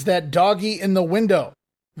Much Is That Doggy in the Window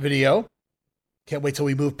video. Can't wait till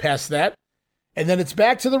we move past that. And then it's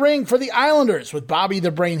back to the ring for the Islanders with Bobby the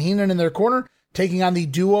Brain Heenan in their corner, taking on the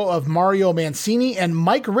duo of Mario Mancini and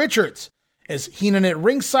Mike Richards. As Heenan at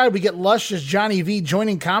ringside, we get luscious Johnny V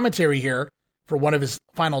joining commentary here for one of his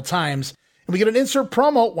final times. And we get an insert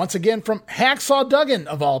promo, once again, from Hacksaw Duggan,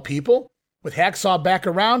 of all people. With Hacksaw back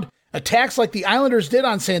around, attacks like the Islanders did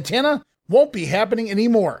on Santana won't be happening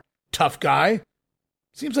anymore. Tough guy.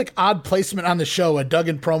 Seems like odd placement on the show, a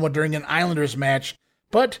Duggan promo during an Islanders match,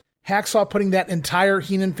 but Hacksaw putting that entire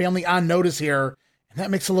Heenan family on notice here, and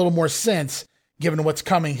that makes a little more sense given what's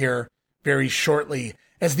coming here very shortly.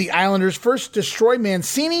 As the Islanders first destroy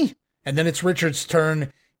Mancini, and then it's Richards'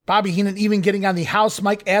 turn. Bobby Heenan even getting on the house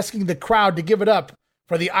mic asking the crowd to give it up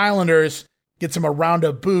for the Islanders. Gets him a round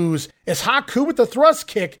of boos as Haku with the thrust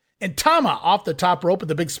kick and Tama off the top rope with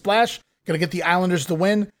the big splash. Going to get the Islanders the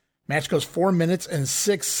win. Match goes 4 minutes and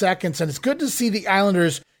 6 seconds, and it's good to see the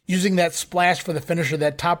Islanders using that splash for the finisher,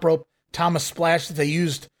 that top rope Tama splash that they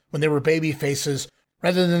used when they were baby faces,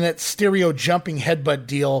 rather than that stereo jumping headbutt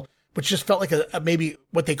deal, which just felt like a maybe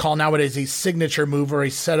what they call nowadays a signature move or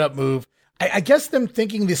a setup move. I guess them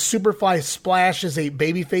thinking the Superfly splash is a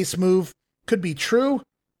babyface move could be true,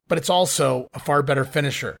 but it's also a far better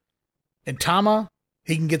finisher. And Tama,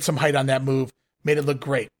 he can get some height on that move. Made it look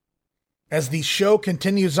great. As the show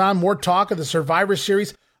continues on, more talk of the Survivor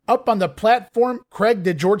Series. Up on the platform, Craig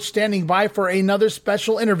DeGeorge standing by for another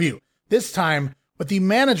special interview, this time with the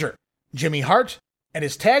manager, Jimmy Hart, and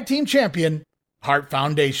his tag team champion, Hart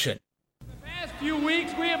Foundation. The past few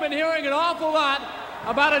weeks, we have been hearing an awful lot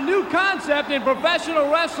about a new concept in professional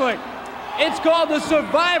wrestling. It's called the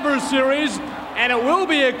Survivor Series, and it will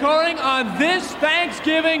be occurring on this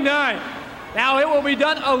Thanksgiving night. Now, it will be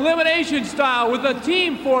done elimination style with a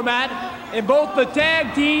team format in both the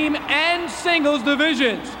tag team and singles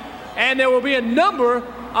divisions. And there will be a number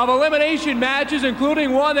of elimination matches,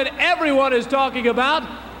 including one that everyone is talking about.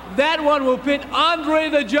 That one will pit Andre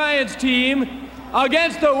the Giant's team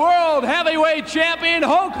against the World Heavyweight Champion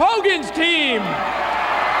Hulk Hogan's team.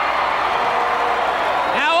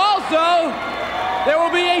 Now also, there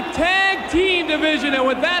will be a tag team division, and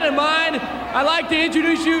with that in mind, I'd like to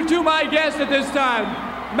introduce you to my guest at this time,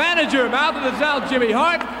 manager, Mouth of the South, Jimmy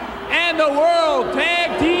Hart, and the World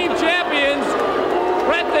Tag Team Champions,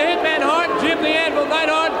 Bret the Hitman Hart, Jim the Anvil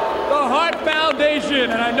Neidhart, the Hart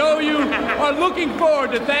Foundation. And I know you are looking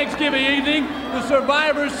forward to Thanksgiving evening, the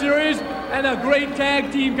Survivor Series, and a great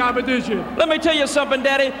tag team competition. Let me tell you something,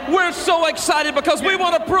 Daddy. We're so excited because we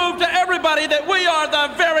want to prove to everybody that we are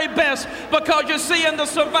the very best. Because you see, in the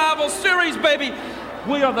Survival Series, baby,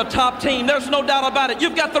 we are the top team. There's no doubt about it.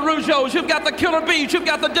 You've got the Rougeaus, you've got the Killer Bees, you've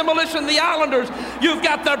got the Demolition, the Islanders, you've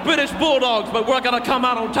got the British Bulldogs, but we're going to come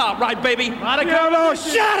out on top, right, baby? No,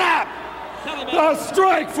 shut up! The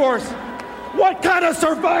Strike Force! What kind of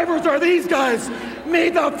survivors are these guys? May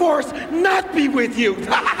the Force not be with you!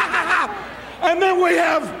 And then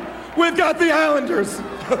we've got the Islanders.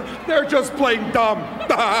 They're just plain dumb.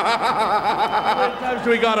 How many times do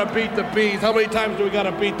we gotta beat the Bees? How many times do we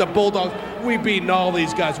gotta beat the Bulldogs? We've beaten all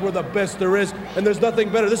these guys. We're the best there is, and there's nothing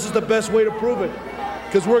better. This is the best way to prove it,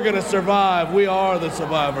 because we're gonna survive. We are the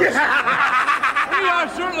survivors. We are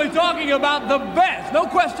certainly talking about the best, no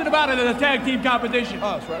question about it, in the tag team competition.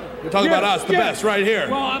 Us, right? You're talking about us, the best, right here.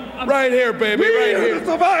 Well, I'm right here, baby, right here. The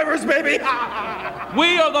survivors, baby.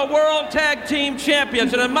 We are the World Tag Team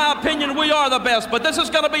Champions, and in my opinion, we are the best. But this is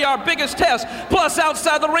going to be our biggest test. Plus,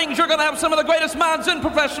 outside the rings, you're going to have some of the greatest minds in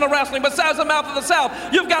professional wrestling. Besides the Mouth of the South,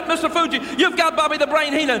 you've got Mr. Fuji, you've got Bobby the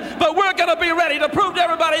Brain Heenan. But we're going to be ready to prove to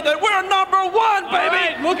everybody that we're number one, baby. All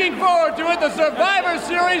right, looking forward to it, the Survivor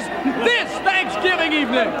Series, this Thanksgiving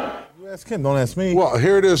evening. You ask him, don't ask me. Well,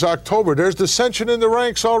 here it is, October. There's dissension in the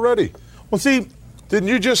ranks already. Well, see, didn't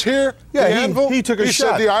you just hear? Yeah, the Anvil? he took a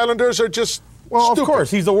shot. He said the Islanders are just Well, stupid. of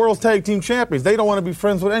course, he's the world's tag team champions. They don't want to be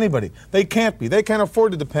friends with anybody. They can't be. They can't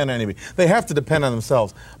afford to depend on anybody. They have to depend on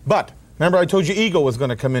themselves. But remember, I told you ego was going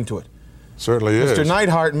to come into it. Certainly is. Mr.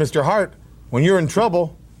 Neidhart and Mr. Hart, when you're in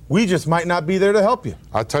trouble, we just might not be there to help you.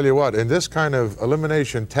 I'll tell you what, in this kind of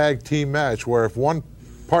elimination tag team match where if one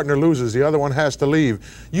partner loses, the other one has to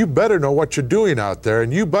leave, you better know what you're doing out there,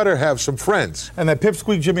 and you better have some friends. And that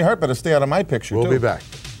pipsqueak Jimmy Hart better stay out of my picture, We'll too. be back.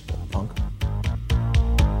 Punk.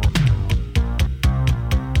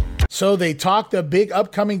 So they talked a big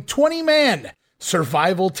upcoming 20-man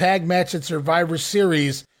survival tag match at Survivor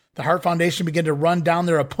Series. The Hart Foundation began to run down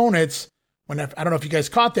their opponents. I don't know if you guys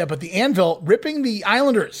caught that, but the Anvil ripping the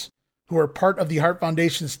Islanders, who are part of the Hart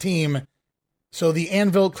Foundation's team. So the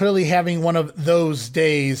Anvil clearly having one of those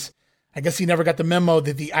days. I guess he never got the memo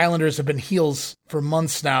that the Islanders have been heels for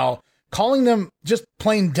months now, calling them just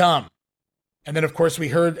plain dumb. And then, of course, we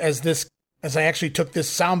heard as I actually took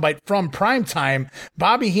this soundbite from Primetime,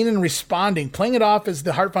 Bobby Heenan responding, playing it off as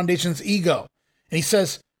the Hart Foundation's ego. And he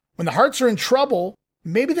says, when the Harts are in trouble,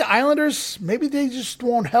 maybe the Islanders, maybe they just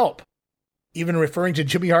won't help. Even referring to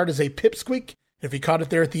Jimmy Hart as a pipsqueak, if he caught it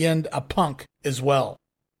there at the end, a punk as well.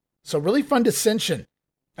 So really fun dissension.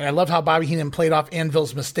 And I love how Bobby Heenan played off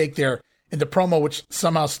Anvil's mistake there in the promo, which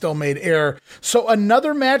somehow still made air. So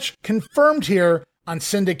another match confirmed here on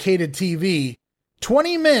syndicated TV.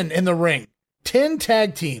 20 men in the ring, 10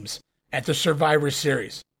 tag teams at the Survivor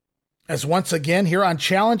Series. As once again here on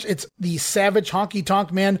Challenge, it's the Savage Honky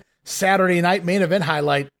Tonk Man Saturday Night Main Event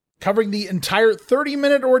highlight covering the entire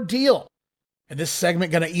 30-minute ordeal. And this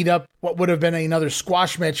segment going to eat up what would have been another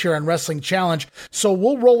squash match here on Wrestling Challenge. So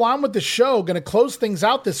we'll roll on with the show. Going to close things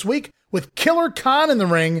out this week with Killer Khan in the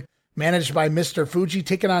ring, managed by Mr. Fuji,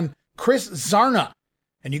 taking on Chris Zarna.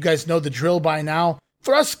 And you guys know the drill by now.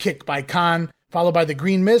 Thrust kick by Khan, followed by the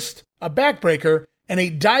Green Mist, a backbreaker, and a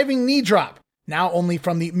diving knee drop. Now only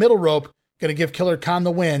from the middle rope. Going to give Killer Khan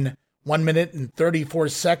the win. 1 minute and 34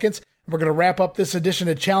 seconds. We're going to wrap up this edition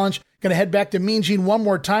of Challenge. Going to head back to Mean Gene one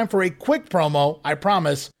more time for a quick promo, I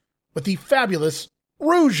promise, with the fabulous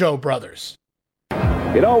Rougeau brothers.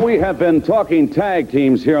 You know, we have been talking tag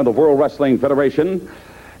teams here in the World Wrestling Federation,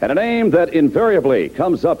 and a name that invariably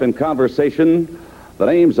comes up in conversation, the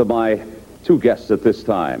names of my two guests at this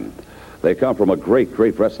time. They come from a great,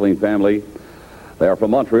 great wrestling family. They are from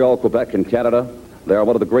Montreal, Quebec, and Canada. They are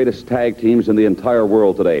one of the greatest tag teams in the entire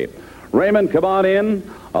world today. Raymond, come on in,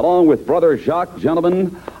 along with brother Jacques.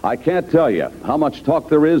 Gentlemen, I can't tell you how much talk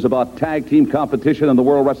there is about tag team competition in the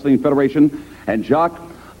World Wrestling Federation. And Jacques,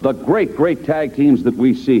 the great, great tag teams that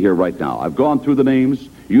we see here right now. I've gone through the names.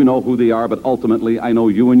 You know who they are, but ultimately I know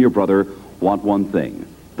you and your brother want one thing,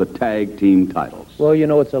 the tag team titles. Well, you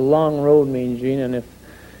know, it's a long road, Mean Gene, and if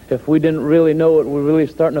we didn't really know it, we're really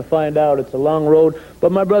starting to find out. It's a long road,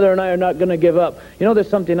 but my brother and I are not going to give up. You know, there's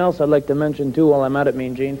something else I'd like to mention, too, while I'm at it,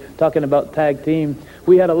 Mean Gene, talking about tag team.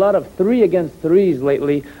 We had a lot of 3 against 3s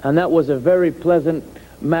lately, and that was a very pleasant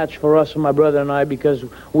match for us, my brother and I, because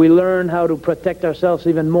we learned how to protect ourselves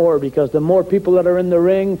even more, because the more people that are in the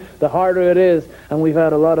ring, the harder it is, and we've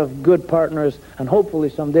had a lot of good partners, and hopefully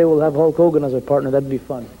someday we'll have Hulk Hogan as a partner. That'd be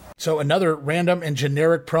fun. So another random and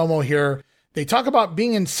generic promo here. They talk about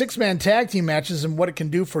being in 6-man tag team matches and what it can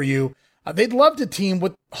do for you. They'd love to team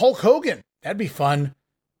with Hulk Hogan. That'd be fun.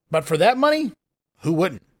 But for that money, who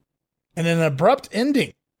wouldn't? And an abrupt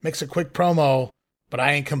ending makes a quick promo, but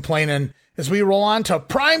I ain't complaining, as we roll on to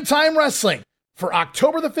Primetime Wrestling for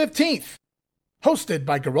October the 15th, hosted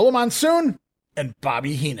by Gorilla Monsoon and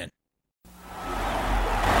Bobby Heenan.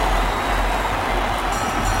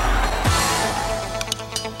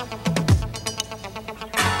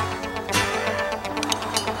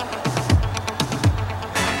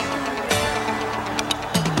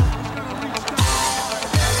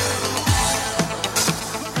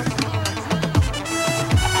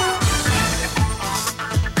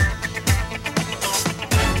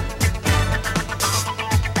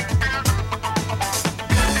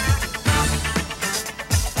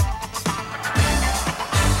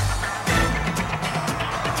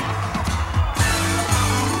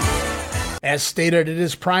 As stated, it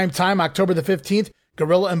is prime time, October the 15th.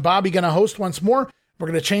 Gorilla and Bobby going to host once more. We're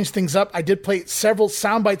going to change things up. I did play several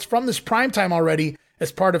sound bites from this prime time already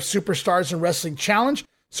as part of Superstars and Wrestling Challenge.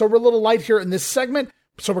 So we're a little light here in this segment.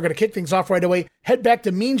 So we're going to kick things off right away. Head back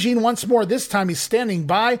to Mean Gene once more. This time he's standing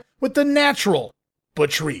by with the natural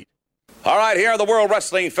Butch Reed. All right, here in the World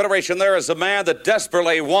Wrestling Federation, there is a man that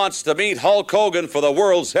desperately wants to meet Hulk Hogan for the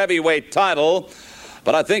world's heavyweight title.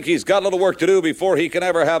 But I think he's got a little work to do before he can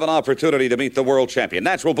ever have an opportunity to meet the world champion.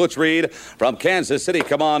 Natural Butch Reed from Kansas City,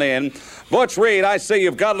 come on in. Butch Reed, I say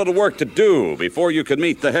you've got a little work to do before you can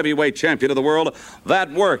meet the heavyweight champion of the world.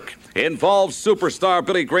 That work involves superstar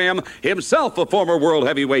Billy Graham, himself a former world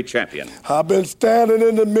heavyweight champion. I've been standing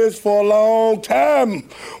in the mist for a long time,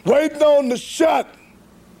 waiting on the shot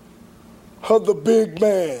of the big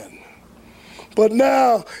man. But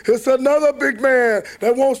now it's another big man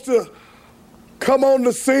that wants to come on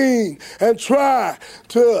the scene and try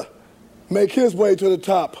to make his way to the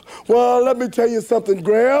top. Well, let me tell you something,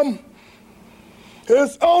 Graham.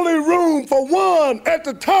 There's only room for one at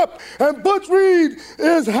the top, and Butch Reed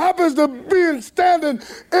happens to be standing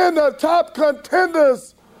in the top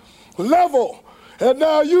contenders level. And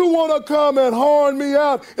now you want to come and horn me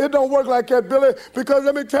out. It don't work like that, Billy, because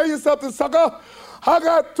let me tell you something, sucker. I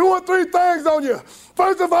got 2 or 3 things on you.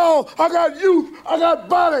 First of all, I got youth, I got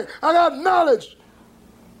body, I got knowledge.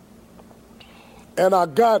 And I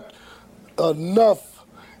got enough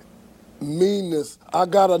meanness, I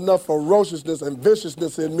got enough ferociousness and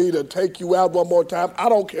viciousness in me to take you out one more time. I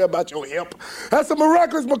don't care about your hip. That's a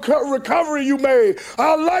miraculous recovery you made.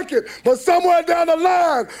 I like it. But somewhere down the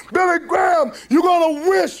line, Billy Graham, you're going to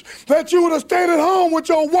wish that you would have stayed at home with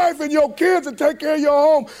your wife and your kids and take care of your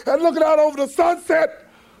home and looking out over the sunset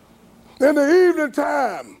in the evening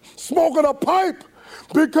time, smoking a pipe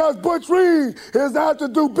Because Butch Reed is out to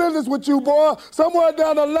do business with you, boy. Somewhere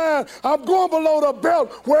down the line, I'm going below the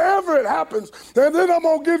belt, wherever it happens. And then I'm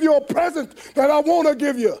going to give you a present that I want to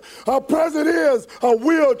give you. A present is a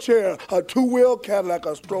wheelchair, a two-wheel Cadillac,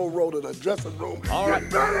 a stroll road to the dressing room. All right.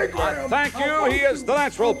 Thank you. He is the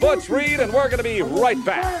natural Butch Reed, and we're going to be right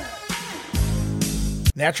back.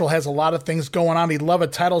 Natural has a lot of things going on. He'd love a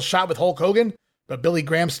title shot with Hulk Hogan, but Billy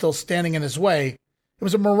Graham's still standing in his way. It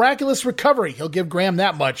was a miraculous recovery. He'll give Graham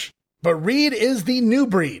that much. But Reed is the new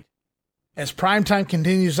breed. As primetime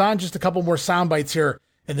continues on, just a couple more sound bites here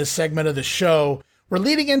in this segment of the show. We're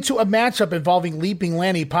leading into a matchup involving Leaping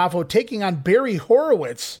Lanny Poffo taking on Barry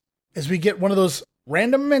Horowitz as we get one of those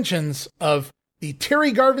random mentions of the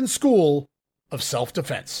Terry Garvin School of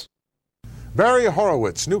Self-Defense. Barry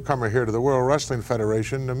Horowitz, newcomer here to the World Wrestling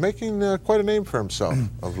Federation, making quite a name for himself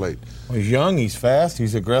of late. Well, he's young, he's fast,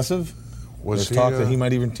 he's aggressive. Was There's talk that he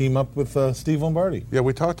might even team up with Steve Lombardi. Yeah,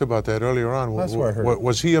 we talked about that earlier on. That's what I heard.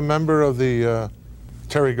 Was he a member of the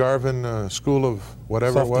Terry Garvin School of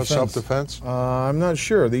whatever it was, self-defense? I'm not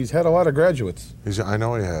sure. He's had a lot of graduates. I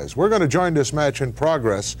know he has. We're going to join this match in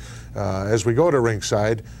progress as we go to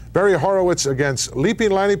ringside. Barry Horowitz against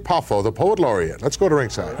Leaping Lanny Poffo, the Poet Laureate. Let's go to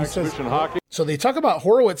ringside. So they talk about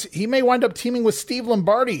Horowitz. He may wind up teaming with Steve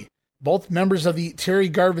Lombardi, both members of the Terry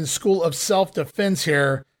Garvin School of Self-Defense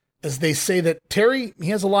here, as they say that Terry, he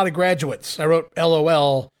has a lot of graduates. I wrote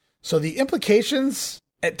LOL. So the implications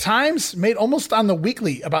at times made almost on the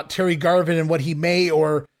weekly about Terry Garvin and what he may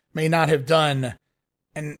or may not have done.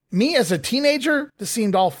 And me as a teenager, this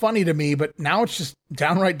seemed all funny to me, but now it's just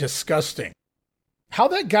downright disgusting. How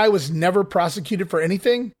that guy was never prosecuted for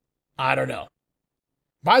anything, I don't know.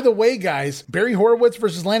 By the way, guys, Barry Horowitz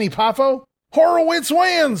versus Lanny Poffo, Horowitz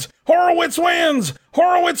wins! Horowitz wins!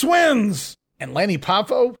 Horowitz wins! And Lanny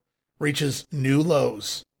Poffo reaches new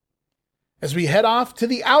lows. As we head off to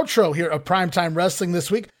the outro here of Primetime Wrestling this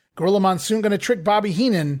week, Gorilla Monsoon going to trick Bobby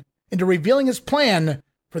Heenan into revealing his plan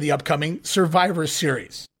for the upcoming Survivor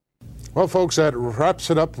Series. Well, folks, that wraps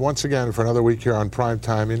it up once again for another week here on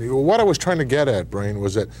Primetime. And what I was trying to get at, Brain,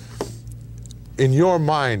 was that in your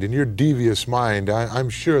mind, in your devious mind, I'm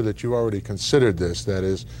sure that you already considered this. That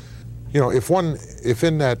is, if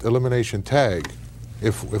in that elimination tag,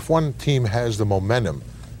 if one team has the momentum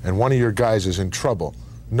and one of your guys is in trouble,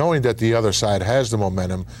 knowing that the other side has the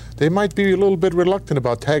momentum, they might be a little bit reluctant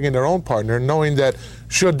about tagging their own partner, knowing that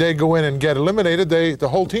should they go in and get eliminated, the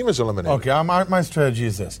whole team is eliminated. Okay, my strategy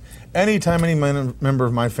is this. Anytime any member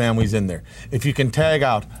of my family's in there, if you can tag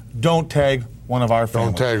out, don't tag one of our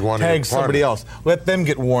family. Don't tag one of your Tag somebody else. Let them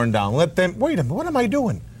get worn down. Let them, wait a minute, what am I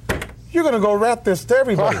doing? You're going to go rat this to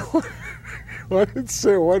everybody.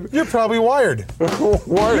 You're probably wired.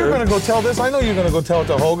 Wired? You're going to go tell this. I know you're going to go tell it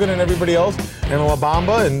to Hogan and everybody else, and La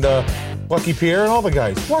Bamba and Lucky Pierre and all the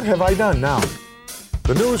guys. What have I done now?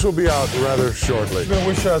 The news will be out rather shortly. I'm going to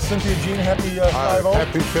wish Cynthia Jean happy 50.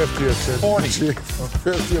 Happy 50th, Cynthia. 40.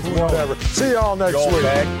 50th, whatever. See y'all next week.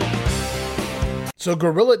 So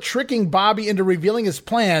Gorilla tricking Bobby into revealing his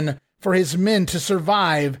plan for his men to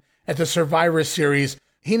survive at the Survivor Series.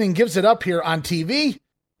 Heenan gives it up here on TV,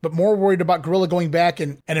 but more worried about Gorilla going back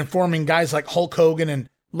and informing guys like Hulk Hogan and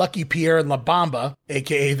Lucky Pierre and La Bamba,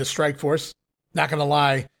 a.k.a. the Strike Force. Not going to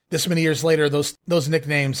lie, this many years later, those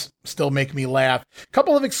nicknames still make me laugh. A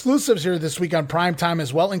couple of exclusives here this week on Primetime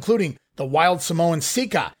as well, including the Wild Samoan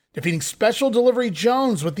Sika defeating Special Delivery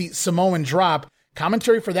Jones with the Samoan Drop.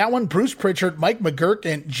 Commentary for that one, Bruce Pritchard, Mike McGurk,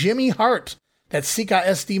 and Jimmy Hart. That Sika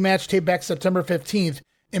SD match taped back September 15th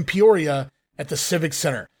in Peoria at the Civic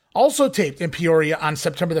Center. Also taped in Peoria on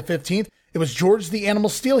September the 15th, it was George the Animal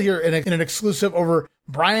Steele here in an exclusive over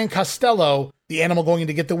Brian Costello, the Animal going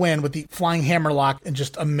to get the win with the Flying Hammerlock in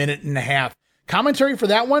just a minute and a half. Commentary for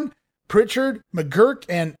that one, Pritchard, McGurk,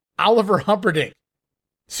 and Oliver Humperdinck.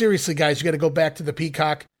 Seriously, guys, you got to go back to the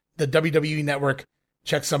Peacock, the WWE Network,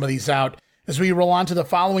 check some of these out. As we roll on to the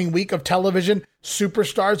following week of television,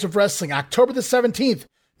 Superstars of Wrestling, October the 17th,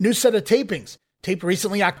 new set of tapings, taped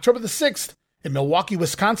recently October the 6th in Milwaukee,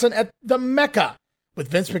 Wisconsin at the Mecca. With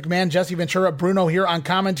Vince McMahon, Jesse Ventura, Bruno here on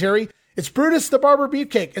commentary. It's Brutus the Barber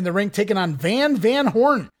Beefcake in the ring taking on Van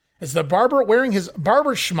Horn as the Barber wearing his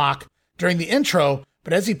barber schmuck during the intro,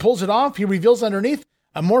 but as he pulls it off, he reveals underneath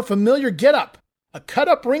a more familiar getup, a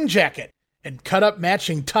cut-up ring jacket and cut-up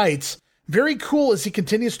matching tights. Very cool as he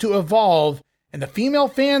continues to evolve, and the female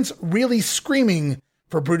fans really screaming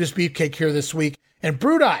for Brutus Beefcake here this week. And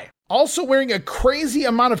Brudai also wearing a crazy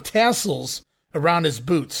amount of tassels around his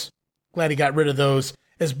boots. Glad he got rid of those,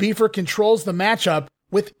 as Beefer controls the matchup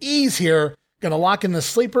with ease here. Gonna lock in the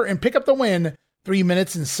sleeper and pick up the win, 3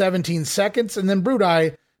 minutes and 17 seconds. And then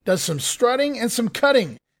Brudai does some strutting and some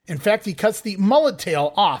cutting. In fact, he cuts the mullet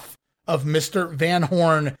tail off of Mr. Van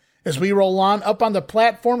Horn. As we roll on up on the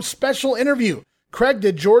platform, special interview. Craig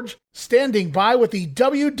DeGeorge standing by with the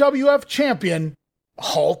WWF champion,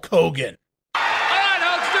 Hulk Hogan.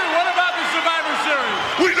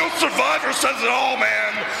 We know Survivor says it all,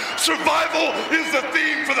 man. Survival is the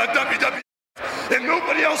theme for the WWF, and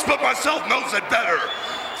nobody else but myself knows it better.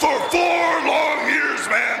 For 4 long years,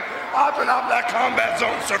 man, I've been out in that combat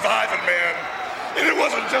zone surviving, man. And it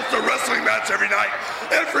wasn't just a wrestling match every night.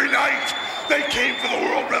 Every night, they came for the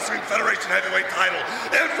World Wrestling Federation heavyweight title.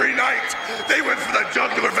 Every night, they went for the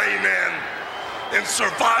jugular vein, man. And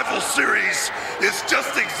Survival Series is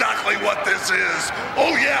just exactly what this is.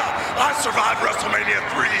 Oh yeah, I survived WrestleMania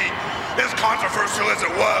 3, as controversial as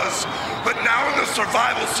it was. But now in the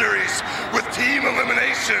Survival Series, with team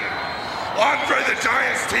elimination, Andre the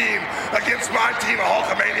Giant's team against my team of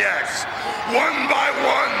Hulkamaniacs. One by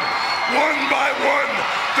one,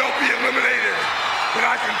 they'll be eliminated. And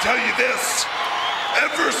I can tell you this,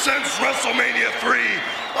 ever since WrestleMania 3,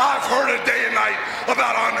 I've heard it day and night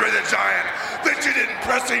about Andre the Giant, that you didn't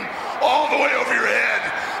press him all the way over your head.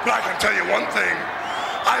 But I can tell you one thing,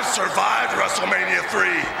 I survived WrestleMania 3.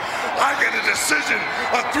 I get a decision,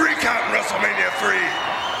 a 3 count in WrestleMania 3.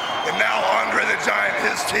 And now Andre the Giant,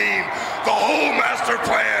 his team, the whole master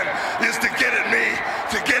plan is to get at me,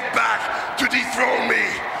 to get back, to dethrone me.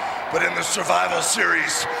 But in the Survival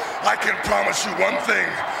Series, I can promise you one thing.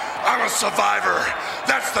 I'm a survivor.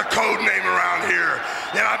 That's the code name around here.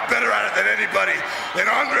 And I'm better at it than anybody. And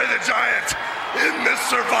Andre the Giant, in this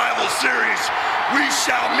Survival Series, we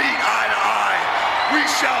shall meet eye to eye. We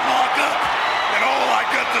shall lock up. And all I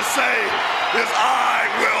got to say is I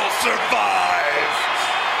will survive.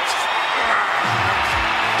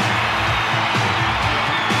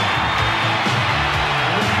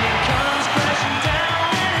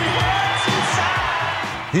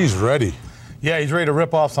 He's ready. Yeah, he's ready to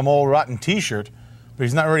rip off some old rotten T-shirt, but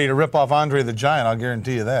he's not ready to rip off Andre the Giant, I'll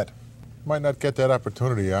guarantee you that. Might not get that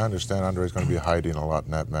opportunity. I understand Andre's going to be hiding a lot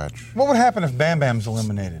in that match. What would happen if Bam Bam's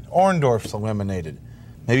eliminated? Orndorff's eliminated.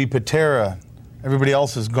 Maybe Patera. Everybody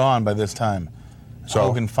else is gone by this time. So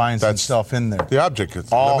Hogan finds himself in there. The object is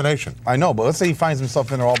elimination. I know, but let's say he finds himself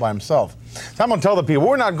in there all by himself. So I'm going to tell the people,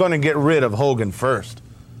 we're not going to get rid of Hogan first.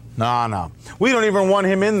 No. We don't even want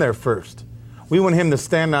him in there first. We want him to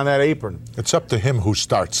stand on that apron. It's up to him who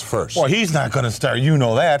starts first. Well, he's not going to start. You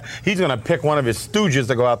know that. He's going to pick one of his stooges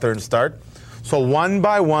to go out there and start. So one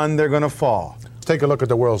by one, they're going to fall. Let's take a look at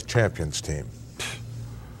the world's champions team.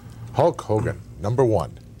 Hulk Hogan, number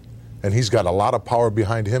 1. And he's got a lot of power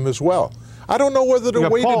behind him as well. I don't know whether the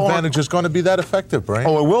weight advantage is going to be that effective, Brain.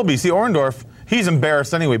 Oh, it will be. See, Orndorff, he's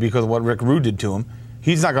embarrassed anyway because of what Rick Rude did to him.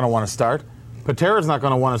 He's not going to want to start. Patera's not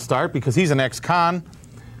going to want to start because he's an ex-con.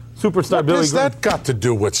 Superstar what Billy has Graham. that got to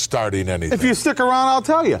do with starting anything? If you stick around, I'll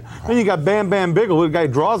tell you. Then you got Bam Bam Bigelow, the guy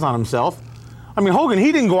draws on himself. I mean, Hogan,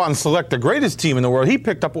 he didn't go out and select the greatest team in the world. He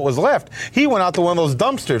picked up what was left. He went out to one of those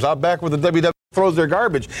dumpsters out back where the WWF throws their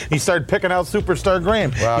garbage. He started picking out Superstar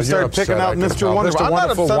Graham. Well, he started picking out Mr. Wonderful. Mr.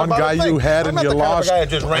 Wonderful, one guy you had and you lost. I'm not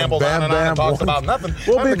the kind of guy that just rambles on and talks about nothing.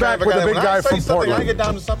 We'll be back with a big guy from Portland. I get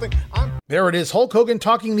down to something. There it is, Hulk Hogan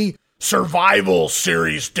talking the Survival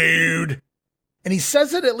Series, dude. And he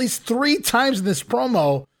says it at least 3 times in this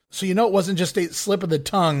promo, so you know it wasn't just a slip of the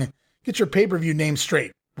tongue. Get your pay-per-view name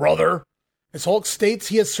straight, brother. As Hulk states,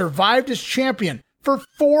 he has survived as champion for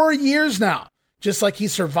 4 years now, just like he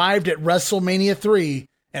survived at WrestleMania 3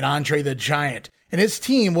 and Andre the Giant. And his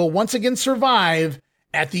team will once again survive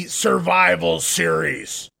at the Survival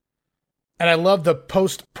Series. And I love the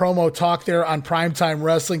post-promo talk there on Primetime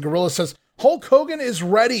Wrestling. Gorilla says, Hulk Hogan is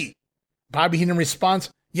ready. Bobby Heenan responds,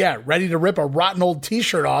 yeah, ready to rip a rotten old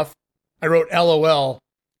T-shirt off. I wrote LOL.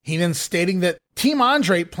 Heenan stating that Team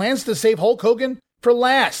Andre plans to save Hulk Hogan for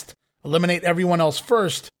last, eliminate everyone else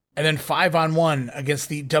first, and then 5-on-1 against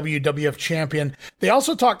the WWF champion. They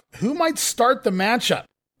also talk who might start the matchup.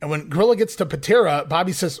 And when Gorilla gets to Patera,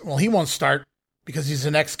 Bobby says, well, he won't start because he's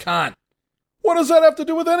an ex-con. What does that have to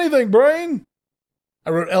do with anything, Brain?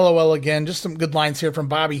 I wrote LOL again. Just some good lines here from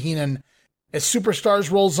Bobby Heenan. As Superstars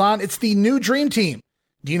rolls on, it's the new Dream Team.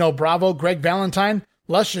 Dino Bravo, Greg Valentine,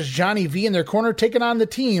 Luscious Johnny V in their corner taking on the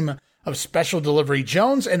team of Special Delivery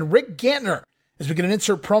Jones and Rick Gantner as we get an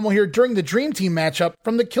insert promo here during the Dream Team matchup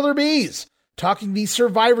from the Killer Bees, talking the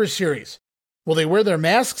Survivor Series. Will they wear their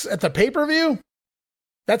masks at the pay-per-view?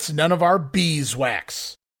 That's none of our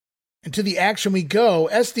beeswax. And to the action we go.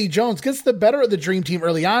 SD Jones gets the better of the Dream Team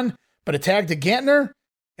early on, but a tag to Gantner,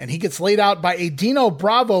 and he gets laid out by a Dino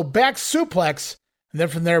Bravo back suplex. And then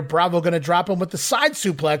from there, Bravo going to drop him with the side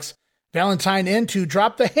suplex Valentine in to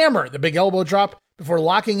drop the hammer, the big elbow drop, before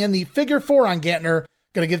locking in the figure 4 on Gantner.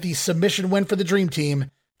 Going to get the submission win for the Dream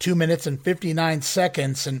Team, 2 minutes and 59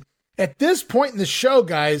 seconds. And at this point in the show,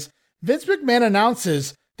 guys, Vince McMahon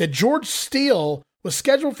announces that George Steele was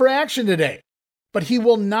scheduled for action today, but he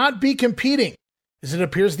will not be competing, as it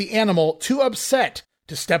appears the Animal too upset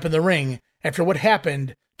to step in the ring after what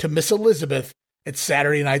happened to Miss Elizabeth at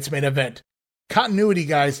Saturday night's main event. Continuity,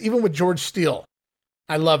 guys, even with George Steele.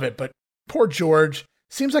 I love it, but poor George.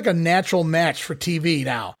 Seems like a natural match for TV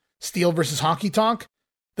now. Steele versus Honky Tonk,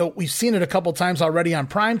 though we've seen it a couple times already on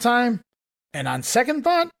Primetime. And on second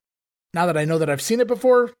thought, now that I know that I've seen it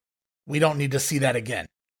before, we don't need to see that again.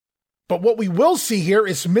 But what we will see here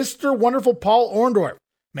is Mr. Wonderful Paul Orndorff,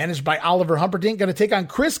 managed by Oliver Humperdinck, going to take on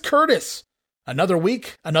Chris Curtis. Another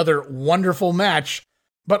week, another wonderful match,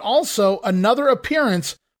 but also another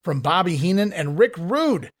appearance from Bobby Heenan and Rick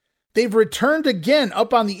Rude. They've returned again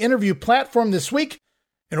up on the interview platform this week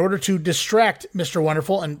in order to distract Mr.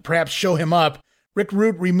 Wonderful and perhaps show him up. Rick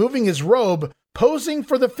Rude removing his robe, posing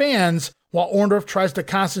for the fans while Orndorff tries to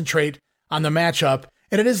concentrate on the matchup.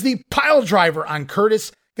 And it is the pile driver on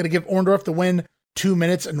Curtis, going to give Orndorff the win, 2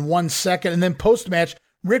 minutes and 1 second. And then post-match,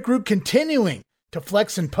 Rick Rude continuing to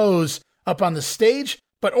flex and pose up on the stage,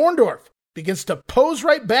 but Orndorff begins to pose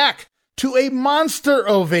right back to a monster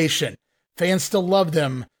ovation. Fans still love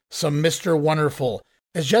them, some Mr. Wonderful,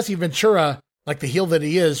 as Jesse Ventura, like the heel that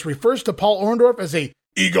he is, refers to Paul Orndorff as a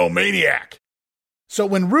egomaniac. So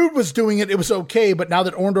when Rude was doing it, it was okay, but now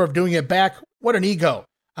that Orndorff doing it back, what an ego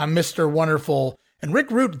on Mr. Wonderful. And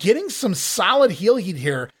Rick Rude getting some solid heel heat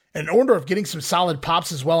here, and Orndorff getting some solid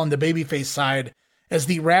pops as well on the babyface side, as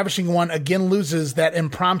the Ravishing One again loses that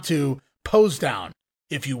impromptu pose down,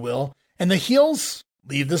 if you will, and the heels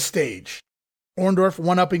leave the stage. Orndorff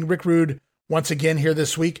one-upping Rick Rude once again here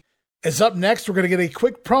this week. As up next, we're going to get a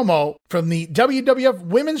quick promo from the WWF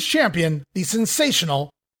Women's Champion, the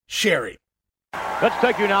sensational Sherry. Let's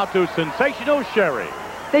take you now to Sensational Sherry.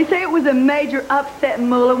 They say it was a major upset,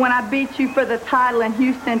 Moolah, when I beat you for the title in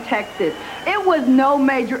Houston, Texas. It was no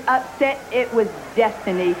major upset. It was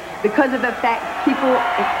destiny because of the fact people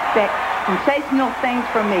expect sensational things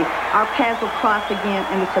from me. Our paths will cross again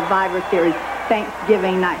in the Survivor Series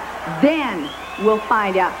Thanksgiving night. Then we'll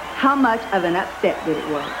find out how much of an upset that it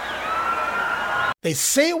was. They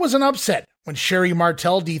say it was an upset when Sherry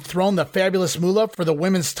Martel dethroned the Fabulous Moolah for the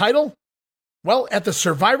women's title. Well, at the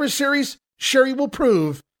Survivor Series, Sherry will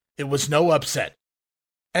prove it was no upset,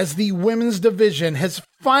 as the women's division has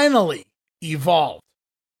finally evolved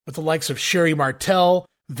with the likes of Sherry Martel,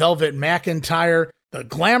 Velvet McIntyre, the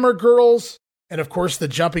Glamour Girls, and of course the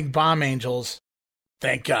Jumping Bomb Angels.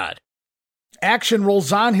 Thank God. Action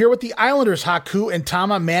rolls on here with the Islanders, Haku and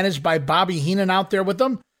Tama, managed by Bobby Heenan out there with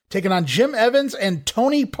them, taking on Jim Evans and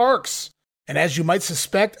Tony Parks. And as you might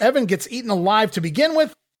suspect, Evan gets eaten alive to begin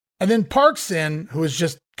with, and then Parks in, who is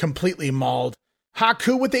just completely mauled.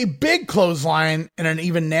 Haku with a big clothesline and an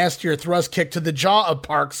even nastier thrust kick to the jaw of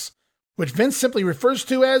Parks, which Vince simply refers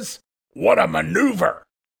to as, "What a maneuver."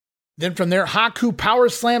 Then from there, Haku power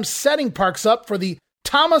slams, setting Parks up for the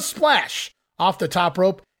Tama Splash off the top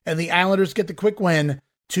rope, and the Islanders get the quick win,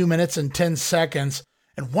 2 minutes and 10 seconds.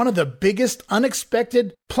 And one of the biggest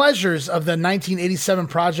unexpected pleasures of the 1987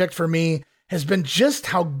 project for me has been just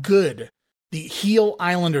how good the heel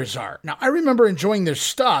Islanders are. Now, I remember enjoying their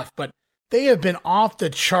stuff, but they have been off the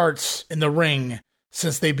charts in the ring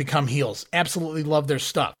since they've become heels. Absolutely love their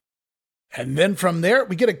stuff. And then from there,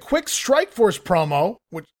 we get a quick Strikeforce promo,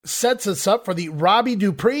 which sets us up for the Robbie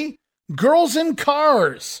Dupree Girls in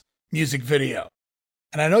Cars music video.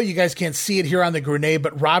 And I know you guys can't see it here on the grenade,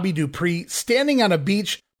 but Robbie Dupree standing on a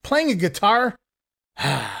beach playing a guitar.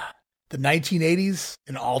 The 1980s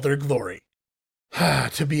in all their glory.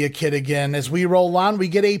 To be a kid again. As we roll on, we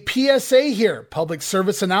get a PSA here. Public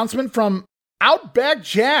service announcement from Outback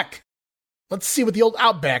Jack. Let's see what the old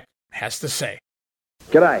Outback has to say.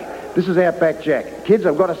 G'day, this is Outback Jack. Kids,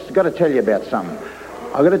 I've got to tell you about something.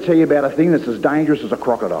 I've got to tell you about a thing that's as dangerous as a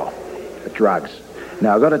crocodile. Drugs.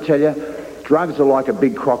 Now, I've got to tell you, drugs are like a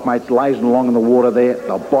big croc, mate. It's lazing along in the water there.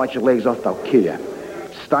 They'll bite your legs off. They'll kill you.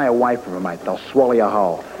 Stay away from them, mate. They'll swallow you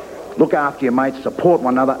whole. Look after your mates, support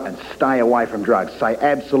one another, and stay away from drugs. Say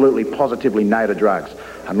absolutely, positively no to drugs.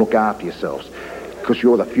 And look after yourselves, because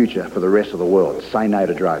you're the future for the rest of the world. Say no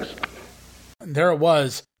to drugs. And there it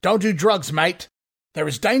was. Don't do drugs, mate. They're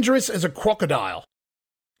as dangerous as a crocodile.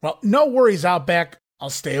 Well, no worries, Outback. I'll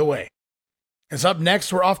stay away. As up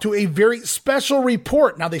next, we're off to a very special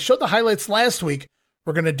report. Now, they showed the highlights last week.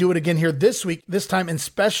 We're going to do it again here this week, this time in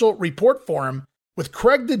special report form, with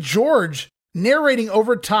Craig DeGeorge narrating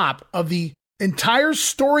over top of the entire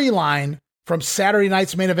storyline from Saturday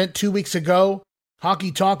night's main event 2 weeks ago,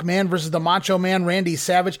 Honky Tonk Man versus the Macho Man, Randy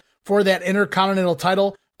Savage, for that Intercontinental title.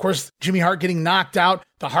 Of course, Jimmy Hart getting knocked out,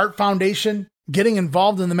 the Hart Foundation getting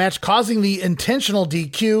involved in the match, causing the intentional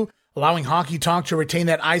DQ, allowing Honky Tonk to retain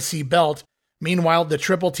that IC belt. Meanwhile, the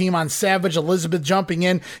triple team on Savage, Elizabeth jumping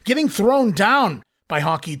in, getting thrown down by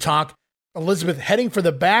Honky Tonk. Elizabeth heading for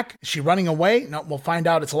the back. Is she running away? No, we'll find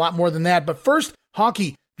out. It's a lot more than that. But first,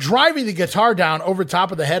 Honky driving the guitar down over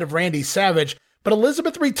top of the head of Randy Savage. But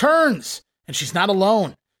Elizabeth returns, and she's not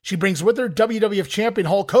alone. She brings with her WWF champion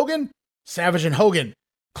Hulk Hogan, Savage and Hogan,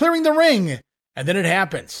 clearing the ring. And then it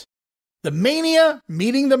happens. The Mania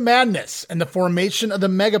meeting the Madness and the formation of the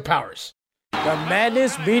Mega Powers. The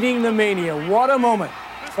Madness beating the Mania. What a moment.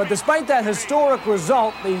 But despite that historic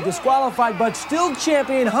result, the disqualified but still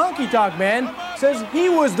champion Honky Tonk Man says he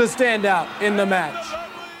was the standout in the match.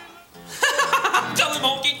 Tell him,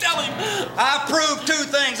 Honky, tell him. I've proved two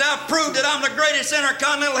things. I've proved that I'm the greatest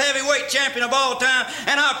Intercontinental Heavyweight Champion of all time,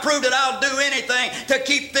 and I've proved that I'll do anything to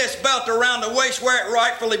keep this belt around the waist where it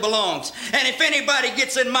rightfully belongs. And if anybody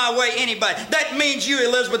gets in my way, anybody, that means you,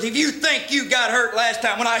 Elizabeth. If you think you got hurt last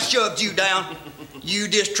time when I shoved you down, you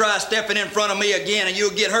just try stepping in front of me again and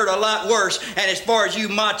you'll get hurt a lot worse. And as far as you,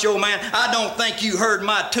 Macho Man, I don't think you heard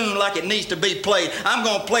my tune like it needs to be played. I'm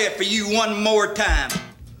going to play it for you one more time.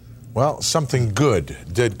 Well, something good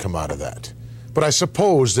did come out of that. But I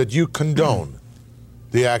suppose that you condone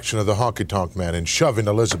the action of the Honky Tonk Man in shoving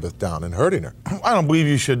Elizabeth down and hurting her. I don't believe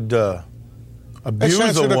you should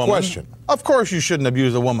abuse a woman. Question. Of course you shouldn't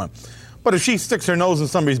abuse a woman. But if she sticks her nose in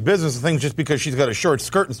somebody's business and thinks just because she's got a short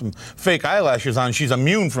skirt and some fake eyelashes on, she's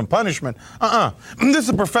immune from punishment, This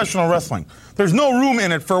is professional wrestling. There's no room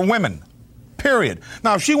in it for women. Period.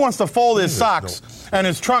 Now, if she wants to fold his socks and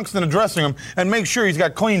his trunks in the dressing room and make sure he's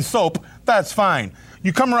got clean soap, that's fine.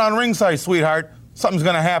 You come around ringside, sweetheart, something's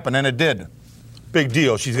going to happen, and it did. Big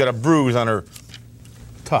deal. She's got a bruise on her.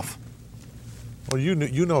 Tough. Well, you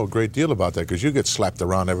know a great deal about that because you get slapped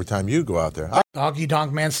around every time you go out there. Honky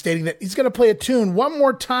Tonk Man stating that he's going to play a tune one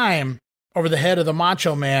more time over the head of the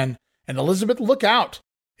Macho Man. And Elizabeth, look out.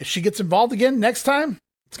 If she gets involved again next time,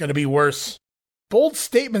 it's going to be worse. Bold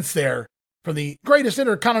statements there from the greatest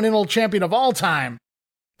Intercontinental Champion of all time,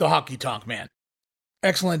 the Honky Tonk Man.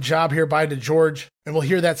 Excellent job here by DeGeorge. And we'll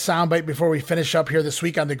hear that soundbite before we finish up here this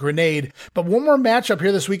week on the Grenade. But one more matchup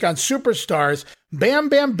here this week on Superstars. Bam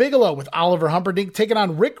Bam Bigelow with Oliver Humperdinck taking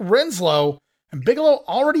on Rick Renslow. And Bigelow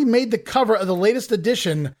already made the cover of the latest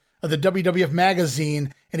edition of the WWF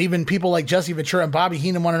magazine. And even people like Jesse Ventura and Bobby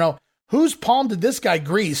Heenan want to know, whose palm did this guy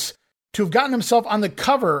grease to have gotten himself on the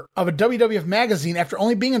cover of a WWF magazine after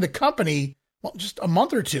only being in the company, well, just a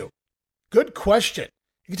month or two? Good question.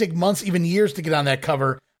 It can take months, even years to get on that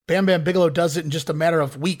cover. Bam Bam Bigelow does it in just a matter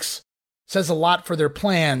of weeks. Says a lot for their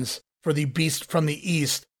plans for the Beast from the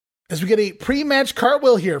East. As we get a pre-match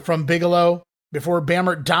cartwheel here from Bigelow before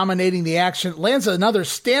Bammer dominating the action, lands another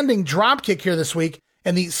standing dropkick here this week,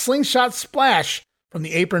 and the slingshot splash from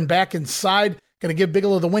the apron back inside. Going to give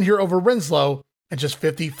Bigelow the win here over Renslow in just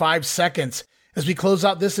 55 seconds. As we close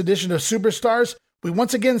out this edition of Superstars, we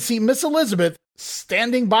once again see Miss Elizabeth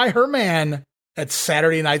standing by her man at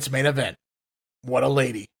Saturday night's main event. What a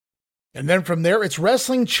lady. And then from there, it's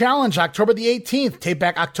Wrestling Challenge, October the 18th. Tape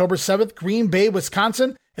back October 7th, Green Bay,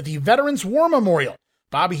 Wisconsin, at the Veterans War Memorial.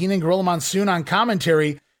 Bobby Heenan, Gorilla Monsoon on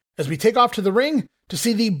commentary as we take off to the ring to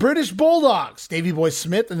see the British Bulldogs, Davey Boy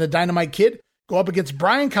Smith and the Dynamite Kid, go up against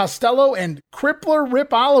Brian Costello and Crippler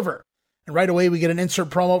Rip Oliver. And right away, we get an insert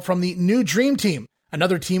promo from the New Dream Team,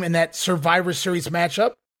 another team in that Survivor Series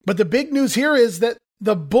matchup. But the big news here is that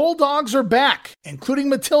the Bulldogs are back, including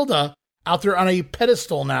Matilda, out there on a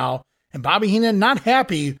pedestal now. And Bobby Heenan not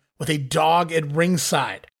happy with a dog at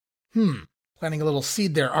ringside. Planting a little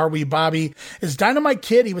seed there, are we, Bobby? As Dynamite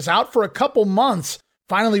Kid, he was out for a couple months,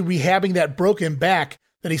 finally rehabbing that broken back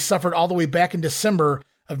that he suffered all the way back in December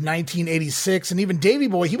of 1986. And even Davey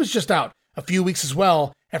Boy, he was just out a few weeks as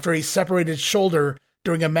well after he separated his shoulder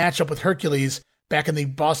during a matchup with Hercules back in the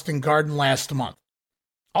Boston Garden last month.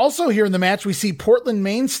 Also here in the match, we see Portland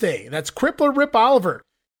mainstay. That's Crippler Rip Oliver,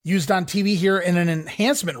 used on TV here in an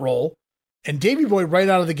enhancement role. And Davey Boy right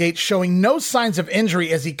out of the gate showing no signs of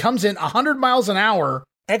injury as he comes in 100 miles an hour,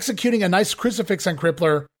 executing a nice crucifix on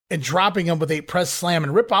Crippler and dropping him with a press slam.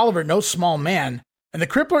 And Rip Oliver, no small man. And the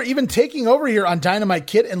Crippler even taking over here on Dynamite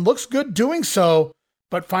Kid and looks good doing so,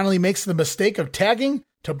 but finally makes the mistake of tagging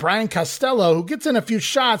to Brian Costello, who gets in a few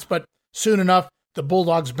shots, but soon enough, the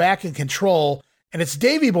Bulldogs back in control. And it's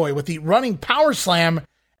Davey Boy with the running power slam.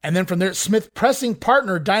 And then from there, Smith pressing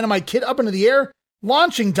partner Dynamite Kid up into the air,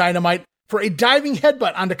 launching Dynamite for a diving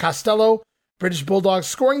headbutt onto Costello British Bulldog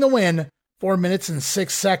scoring the win, 4 minutes and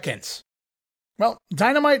 6 seconds. Well,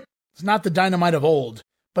 Dynamite is not the Dynamite of old,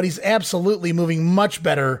 but he's absolutely moving much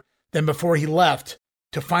better than before he left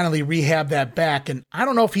to finally rehab that back. And I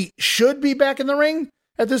don't know if he should be back in the ring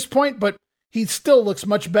at this point, but he still looks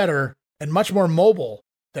much better and much more mobile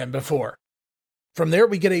than before. From there,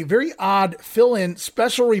 we get a very odd fill-in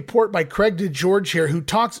special report by Craig DeGeorge here, who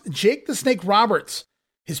talks Jake the Snake Roberts,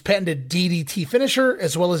 his patented DDT finisher,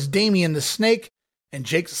 as well as Damien the Snake, and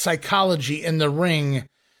Jake's psychology in the ring.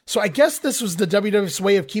 So I guess this was the WWF's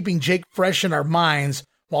way of keeping Jake fresh in our minds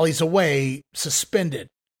while he's away, suspended.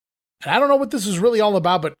 And I don't know what this is really all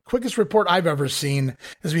about, but quickest report I've ever seen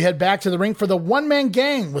as we head back to the ring for the one-man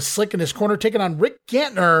gang with Slick in his corner taking on Rick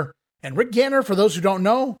Gantner. And Rick Gantner, for those who don't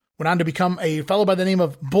know, went on to become a fellow by the name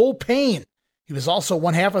of Bull Payne. He was also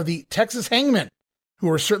one half of the Texas Hangmen, who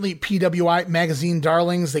were certainly PWI magazine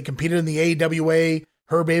darlings. They competed in the AWA,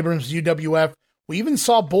 Herb Abrams, UWF. We even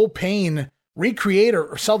saw Bull Payne recreate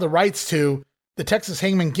or sell the rights to the Texas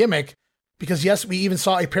Hangman gimmick, because yes, we even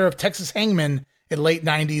saw a pair of Texas Hangmen in late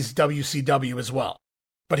 90s WCW as well.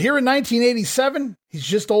 But here in 1987, he's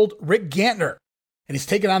just old Rick Gantner, and he's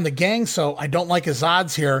taking on the gang, so I don't like his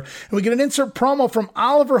odds here. And we get an insert promo from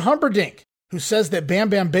Oliver Humperdinck, who says that Bam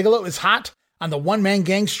Bam Bigelow is hot on the one-man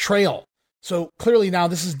gang's trail. So clearly now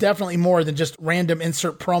this is definitely more than just random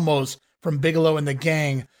insert promos from Bigelow and the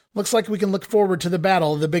gang. Looks like we can look forward to the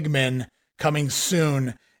battle of the big men coming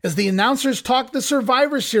soon, as the announcers talk the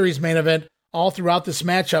Survivor Series main event all throughout this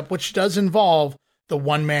matchup, which does involve the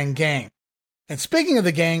one-man gang. And speaking of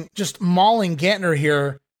the gang, just mauling Gantner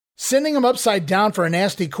here, sending him upside down for a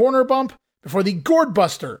nasty corner bump before the Gourd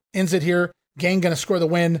Buster ends it here. Gang gonna score the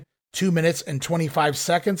win, 2 minutes and 25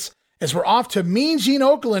 seconds. As we're off to Mean Gene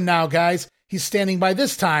Okerlund now, guys. He's standing by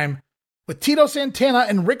this time with Tito Santana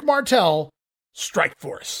and Rick Martel, Strike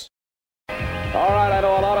Force. All right, I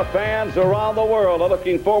know a lot of fans around the world are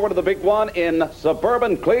looking forward to the big one in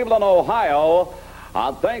suburban Cleveland, Ohio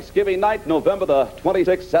on Thanksgiving night, November the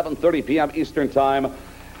 26th, 7:30 p.m. Eastern Time.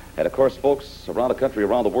 And, of course, folks around the country,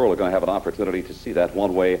 around the world are going to have an opportunity to see that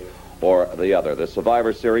one way or the other. The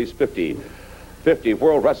Survivor Series, 50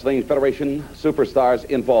 World Wrestling Federation superstars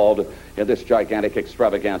involved in this gigantic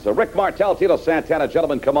extravaganza. Rick Martel, Tito Santana,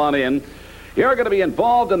 gentlemen, come on in. You're going to be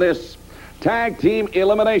involved in this tag team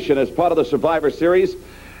elimination as part of the Survivor Series.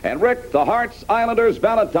 And Rick, the Hearts, Islanders,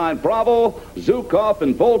 Valentine, Bravo, Zukov,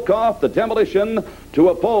 and Volkov, the Demolition, to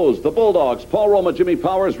oppose the Bulldogs, Paul Roma, Jimmy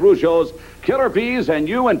Powers, Rougeos, Killer Bees, and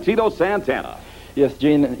you and Tito Santana. Yes,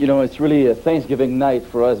 Gene, you know, it's really a Thanksgiving night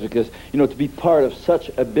for us because, you know, to be part of such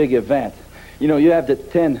a big event. You know, you have the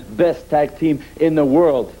 10 best tag team in the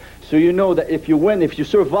world. So you know that if you win, if you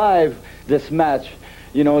survive this match,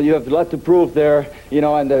 you know, you have a lot to prove there, you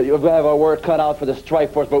know, and you have our work cut out for the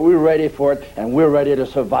Strike Force, but we're ready for it, and we're ready to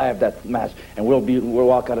survive that match, and we'll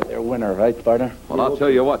walk out of there winner, right, partner? Well, I'll tell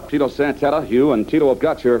you what, Tito Santana, you and Tito have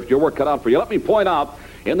got your work cut out for you. Let me point out,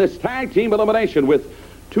 in this tag team elimination with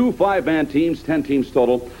 2 5-man teams, 10 teams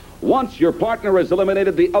total, once your partner is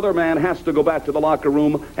eliminated, the other man has to go back to the locker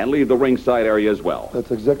room and leave the ringside area as well.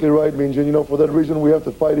 That's exactly right, Mean Gene. You know, for that reason, we have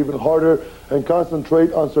to fight even harder and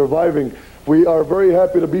concentrate on surviving. We are very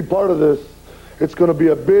happy to be part of this. It's going to be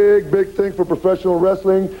a big, big thing for professional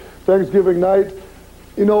wrestling, Thanksgiving night.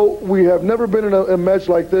 You know, we have never been in a match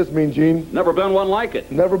like this, Mean Gene. Never been one like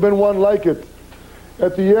it. Never been one like it.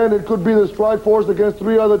 At the end, it could be the Strike Force against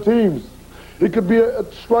 3 other teams. It could be a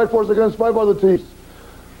Strike Force against 5 other teams.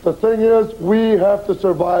 The thing is, we have to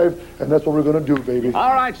survive, and that's what we're going to do, baby.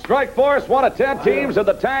 All right, Strike Force, 1 of 10 teams in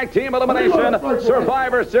the tag team elimination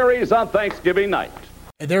Survivor Series on Thanksgiving night.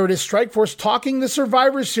 And there it is, Strike Force talking the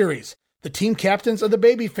Survivor Series, the team captains of the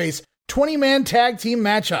Babyface 20-man tag team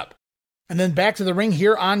matchup. And then back to the ring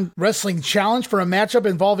here on Wrestling Challenge for a matchup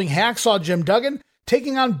involving Hacksaw Jim Duggan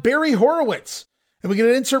taking on Barry Horowitz. And we get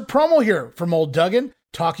an insert promo here from old Duggan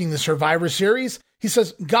talking the Survivor Series. He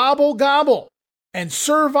says, gobble, gobble, and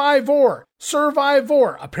Survivor.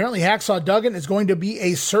 Apparently Hacksaw Duggan is going to be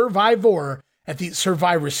a Survivor at the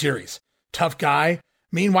Survivor Series. Tough guy.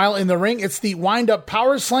 Meanwhile, in the ring, it's the wind-up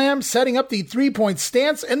power slam, setting up the 3-point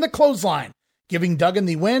stance and the clothesline, giving Duggan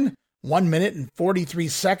the win, 1 minute and 43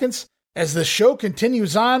 seconds. As the show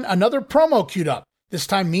continues on, another promo queued up, this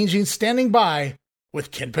time Mean Gene standing by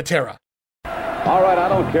with Ken Patera. All right, I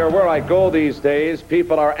don't care where I go these days.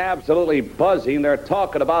 People are absolutely buzzing. They're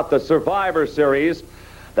talking about the Survivor Series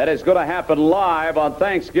that is going to happen live on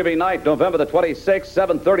Thanksgiving night, November the 26th,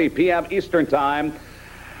 7:30 p.m. Eastern Time,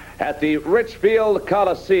 at the Richfield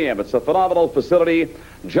Coliseum. It's a phenomenal facility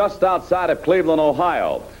just outside of Cleveland,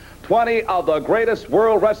 Ohio. 20 of the greatest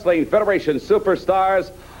World Wrestling Federation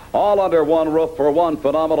superstars all under one roof for one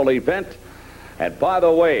phenomenal event. And by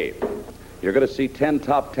the way, you're going to see 10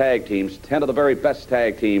 top tag teams, 10 of the very best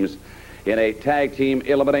tag teams in a tag team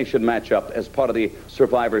elimination matchup as part of the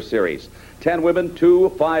Survivor Series. 10 women,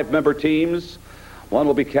 2 5-member teams. One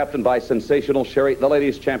will be captained by Sensational Sherry, the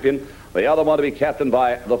ladies champion. The other one to be captained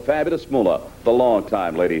by the Fabulous Moolah, the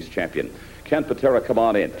longtime ladies champion. Ken Patera, come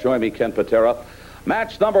on in. Join me, Ken Patera.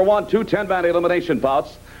 Match number 1, 2 10-man elimination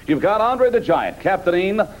bouts. You've got Andre the Giant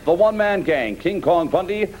captaining the one-man gang, King Kong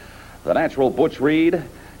Bundy, the natural Butch Reed,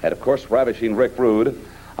 and, of course, ravishing Rick Rude.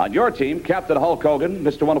 On your team, Captain Hulk Hogan,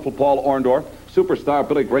 Mr. Wonderful Paul Orndorff, Superstar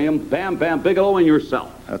Billy Graham, Bam Bam Bigelow, and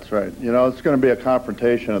yourself. That's right. You know, it's going to be a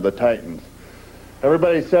confrontation of the Titans.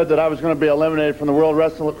 Everybody said that I was going to be eliminated from the World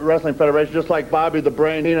Wrestling Federation, just like Bobby the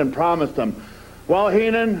Brain Heenan promised him. Well,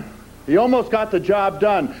 Heenan, he almost got the job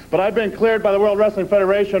done, but I've been cleared by the World Wrestling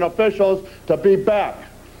Federation officials to be back.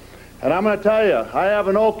 And I'm going to tell you, I have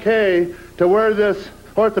an okay to wear this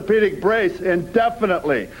orthopedic brace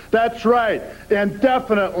indefinitely. That's right,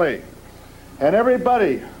 indefinitely. And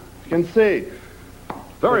everybody can see.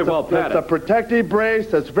 Very well padded. It's a protective brace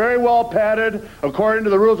that's very well padded according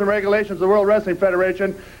to the rules and regulations of the World Wrestling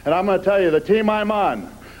Federation. And I'm going to tell you, the team I'm on,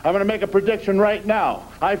 I'm going to make a prediction right now.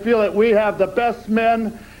 I feel that we have the best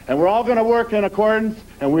men, and we're all going to work in accordance,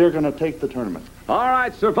 and we are going to take the tournament. All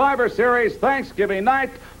right, Survivor Series Thanksgiving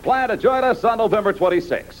night. Plan to join us on November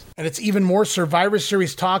 26th. And it's even more Survivor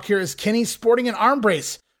Series talk here as Kenny's sporting an arm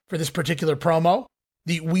brace for this particular promo.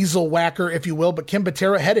 The weasel whacker, if you will, but Ken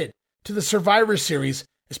Patera headed to the Survivor Series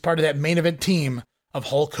as part of that main event team of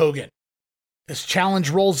Hulk Hogan. As challenge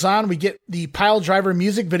rolls on, we get the Pile Driver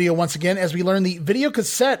music video once again as we learn the video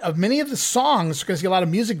cassette of many of the songs. We're going to see a lot of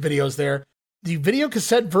music videos there. The video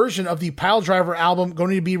cassette version of the Pile Driver album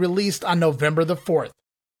going to be released on November the 4th.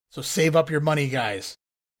 So save up your money, guys.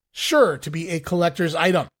 Sure to be a collector's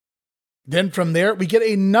item. Then from there, we get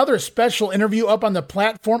another special interview up on the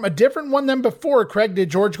platform, a different one than before. Craig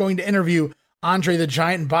DeGeorge going to interview Andre the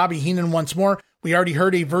Giant and Bobby Heenan once more. We already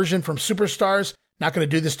heard a version from Superstars. Not going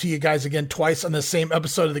to do this to you guys again twice on the same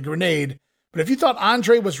episode of The Grenade. But if you thought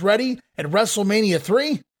Andre was ready at WrestleMania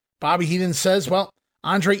 3, Bobby Heenan says, well,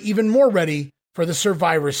 Andre even more ready for the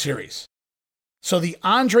Survivor Series. So the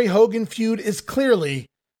Andre Hogan feud is clearly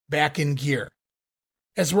back in gear.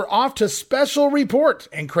 As we're off to Special Report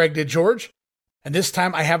and Craig DeGeorge. And this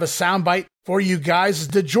time I have a soundbite for you guys.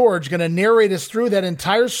 DeGeorge going to narrate us through that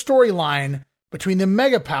entire storyline between the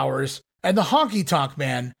Mega Powers and the Honky Tonk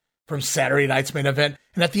Man from Saturday night's main event.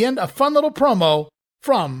 And at the end, a fun little promo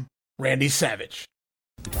from Randy Savage.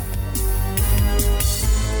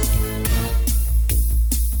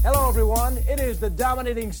 Hello, everyone. It is the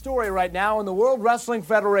dominating story right now in the World Wrestling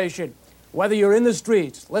Federation. Whether you're in the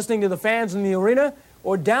streets, listening to the fans in the arena,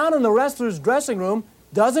 or down in the wrestlers' dressing room,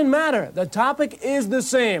 doesn't matter. The topic is the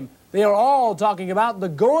same. They are all talking about the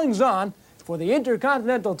goings-on for the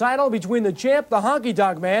Intercontinental title between the champ, the Honky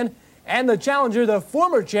Tonk Man, and the challenger, the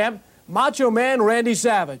former champ, Macho Man Randy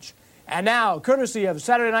Savage. And now, courtesy of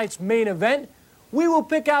Saturday night's main event, we will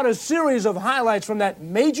pick out a series of highlights from that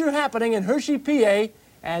major happening in Hershey, PA,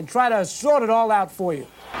 and try to sort it all out for you.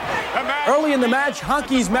 Early in the match,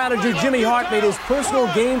 Honky's manager Jimmy Hart made his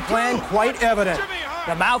personal game plan quite evident.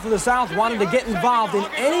 The Mouth of the South wanted to get involved in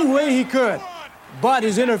any way he could, but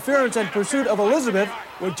his interference and pursuit of Elizabeth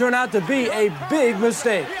would turn out to be a big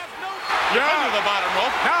mistake. Under the bottom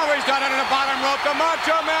rope. Now he's got under the bottom rope. The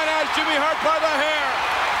Macho Man has Jimmy Hart by the hair.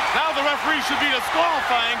 Now the referee should be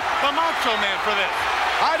disqualifying the Macho Man for this.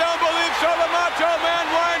 I don't believe so. The Macho Man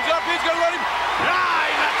winds up. He's going to let him. Ah,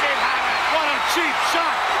 he lets him have it. What a cheap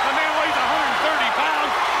shot. The man weighs 130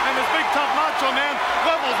 pounds, and this big tough Macho Man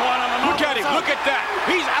levels one on the Macho. Look at him. Look at that.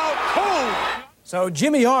 He's out cold. So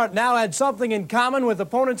Jimmy Hart now had something in common with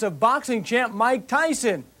opponents of boxing champ Mike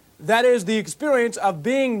Tyson. That is the experience of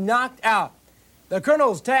being knocked out. The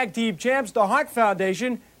Colonel's tag team champs, the Hart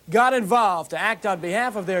Foundation, got involved to act on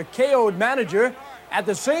behalf of their KO'd manager. At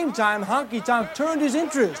the same time, Honky Tonk turned his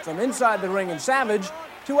interest from inside the ring and Savage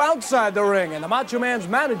to outside the ring and the Macho Man's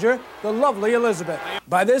manager, the lovely Elizabeth.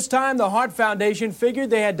 By this time, the Hart Foundation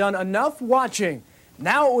figured they had done enough watching.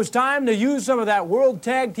 Now it was time to use some of that World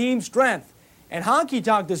Tag Team strength. And Honky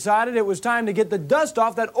Tonk decided it was time to get the dust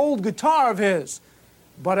off that old guitar of his.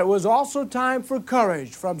 But it was also time for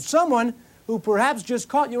courage from someone who perhaps just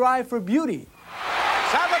caught your eye for beauty.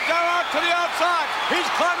 Savage down out to the outside. He's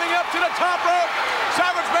climbing up to the top rope.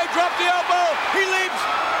 Savage may drop the elbow. He leaps.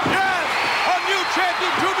 Yes! A new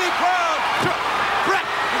champion to be crowned. Bret!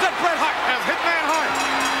 Is that Bret Hart? As Hitman Hart.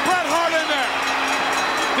 Bret Hart in there.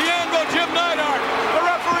 The Anvil, Jim Neidhart. The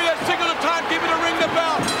referee has signaled the timekeeper to ring the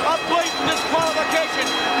bell. A blatant disqualification.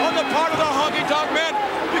 A Tonk Man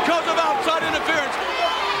because of outside interference.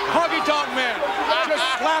 Honky Tonk Man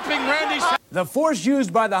just slapping Randy Savage. The force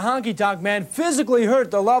used by the Honky Tonk Man physically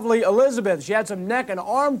hurt the lovely Elizabeth. She had some neck and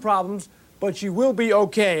arm problems, but she will be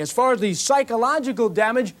okay. As far as the psychological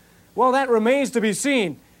damage, well, that remains to be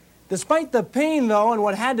seen. Despite the pain, though, and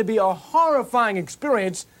what had to be a horrifying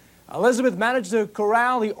experience, Elizabeth managed to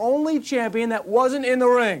corral the only champion that wasn't in the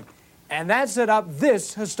ring. And that set up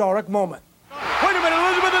this historic moment. Wait a minute,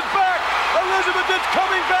 Elizabeth is back! Elizabeth is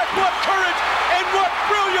coming back! What courage and what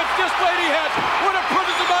brilliance this lady has! What a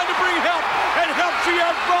presence of mind to bring help! And help she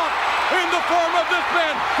has brought in the form of this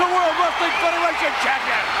man, the World Wrestling Federation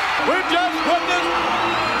champion! We just witnessed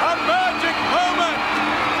a magic moment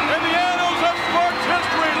in the annals of sports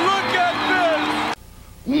history! Look at this!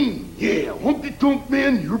 Yeah, Humpty Tonk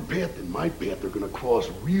Man, your path and my path are gonna cross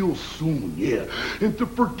real soon, yeah. And to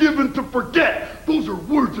forgive and to forget, those are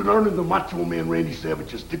words that aren't in the Macho Man Randy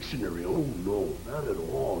Savage's dictionary. Oh no, not at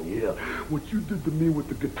all, yeah. What you did to me with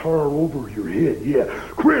the guitar over your head, yeah.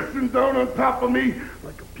 Crashing down on top of me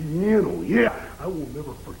like a piano, yeah. I will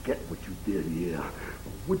never forget what you did, yeah.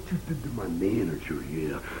 What you did to my manager,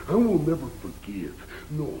 yeah. I will never forgive.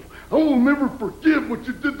 No, I will never forgive what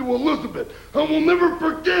you did to Elizabeth. I will never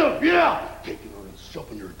forgive, yeah. Taking her and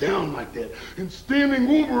shoving her down like that and standing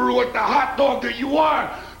over her like the hot dog that you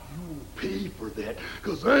are. You will pay for that,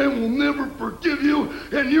 because I will never forgive you,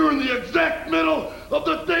 and you're in the exact middle of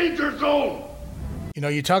the danger zone. You know,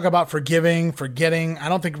 you talk about forgiving, forgetting. I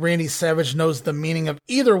don't think Randy Savage knows the meaning of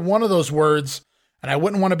either one of those words, and I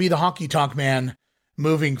wouldn't want to be the Honky Tonk Man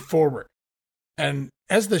moving forward. And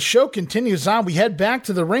as the show continues on, we head back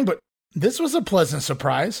to the ring, but this was a pleasant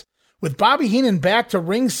surprise. With Bobby Heenan back to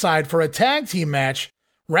ringside for a tag team match,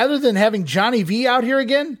 rather than having Johnny V out here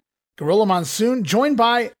again, Gorilla Monsoon joined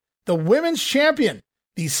by the women's champion,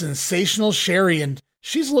 the sensational Sherry, and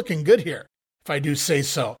she's looking good here, if I do say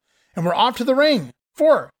so. And we're off to the ring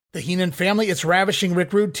for the Heenan family. It's Ravishing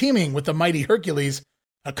Rick Rude teaming with the Mighty Hercules,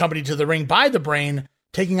 accompanied to the ring by the Brain,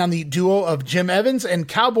 taking on the duo of Jim Evans and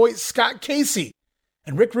Cowboy Scott Casey.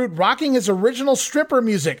 And Rick Rude rocking his original stripper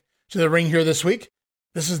music to the ring here this week.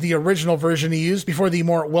 This is the original version he used before the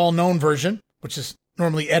more well-known version, which is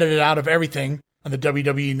normally edited out of everything on the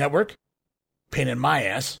WWE Network. Pain in my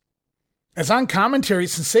ass. As on commentary,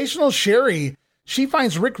 sensational Sherry, she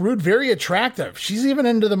finds Rick Rude very attractive. She's even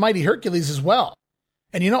into the Mighty Hercules as well.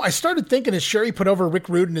 And you know, I started thinking as Sherry put over Rick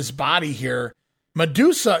Rude and his body here,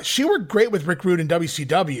 Medusa, she worked great with Rick Rude in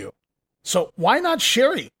WCW. So why not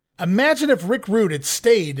Sherry? Imagine if Rick Rude had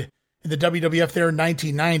stayed in the WWF there in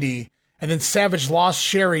 1990, and then Savage lost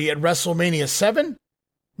Sherry at WrestleMania 7.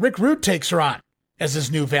 Rick Rude takes her on as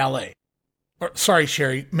his new valet. Or, sorry,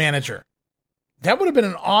 Sherry, manager. That would have been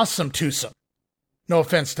an awesome twosome. No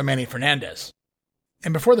offense to Manny Fernandez.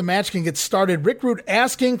 And before the match can get started, Rick Rude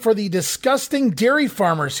asking for the disgusting dairy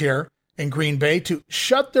farmers here in Green Bay to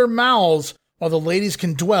shut their mouths while the ladies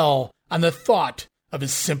can dwell on the thought of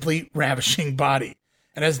his simply ravishing body.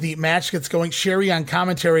 And as the match gets going, Sherry on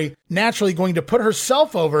commentary naturally going to put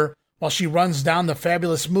herself over while she runs down the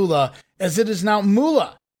fabulous Moolah, as it is now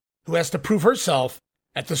Moolah who has to prove herself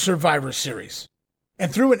at the Survivor Series.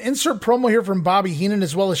 And through an insert promo here from Bobby Heenan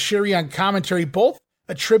as well as Sherry on commentary, both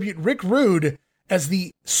attribute Rick Rude as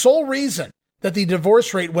the sole reason that the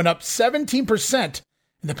divorce rate went up 17%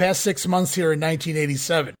 in the past 6 months here in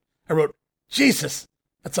 1987. I wrote, Jesus,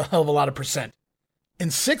 that's a hell of a lot of percent.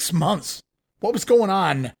 In 6 months, what was going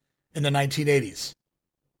on in the 1980s?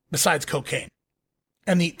 Besides cocaine.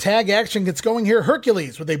 And the tag action gets going here.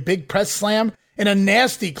 Hercules with a big press slam and a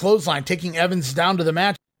nasty clothesline taking Evans down to the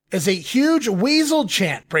match as a huge weasel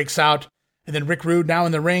chant breaks out. And then Rick Rude now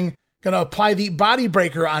in the ring, going to apply the body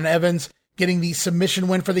breaker on Evans, getting the submission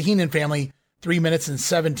win for the Heenan family, 3 minutes and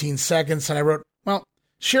 17 seconds. And I wrote, well,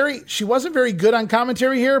 Sherry, she wasn't very good on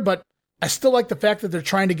commentary here, but I still like the fact that they're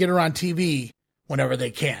trying to get her on TV whenever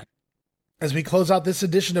they can. As we close out this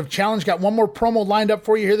edition of Challenge, got one more promo lined up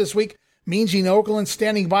for you here this week. Mean Gene Okerlund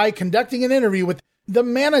standing by, conducting an interview with the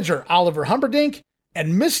manager, Oliver Humperdinck,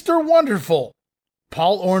 and Mr. Wonderful,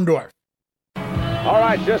 Paul Orndorff. All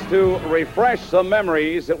right, just to refresh some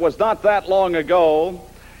memories, it was not that long ago,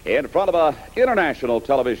 in front of an international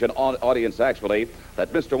television audience, actually,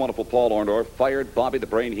 that Mr. Wonderful Paul Orndorff fired Bobby the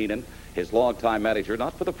Brain Heenan, his longtime manager,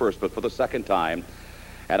 not for the first, but for the second time,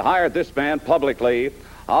 and hired this man publicly,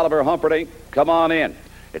 Oliver Humperdinck. Come on in.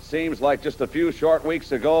 It seems like just a few short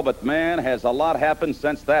weeks ago, but man, has a lot happened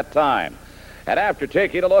since that time. And after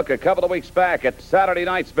taking a look a couple of weeks back at Saturday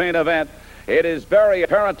night's main event, it is very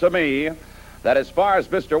apparent to me that as far as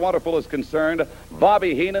Mr. Wonderful is concerned,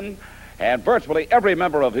 Bobby Heenan And virtually every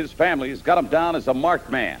member of his family has got him down as a marked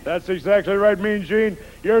man. That's exactly right, Mean Gene.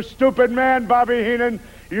 You're a stupid man, Bobby Heenan.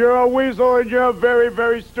 You're a weasel, and you're a very,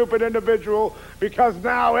 very stupid individual, because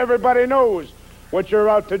now everybody knows what you're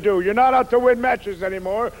out to do. You're not out to win matches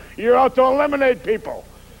anymore. You're out to eliminate people.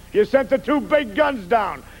 You sent the two big guns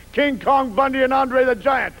down, King Kong Bundy and Andre the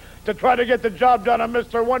Giant, to try to get the job done on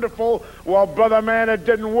Mr. Wonderful. Well, brother man, it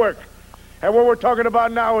didn't work. And what we're talking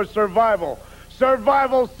about now is survival.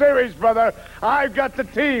 Survival series, brother. I've got the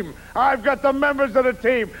team. I've got the members of the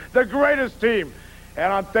team, the greatest team.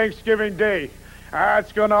 And on Thanksgiving Day,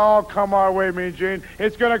 it's going to all come our way, Mean Gene.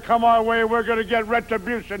 It's going to come our way. We're going to get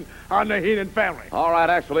retribution on the Heenan family. All right,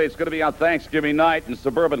 actually, it's going to be on Thanksgiving night in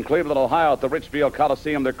suburban Cleveland, Ohio at the Richfield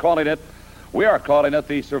Coliseum. We are calling it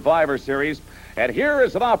the Survivor Series. And here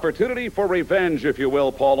is an opportunity for revenge, if you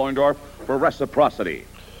will, Paul Orndorff, for reciprocity.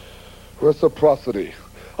 Reciprocity.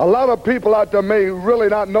 A lot of people out there may really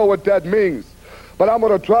not know what that means, but I'm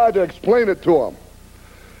going to try to explain it to them.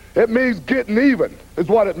 It means getting even, is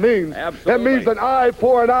what it means. Absolutely. It means an eye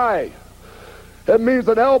for an eye. It means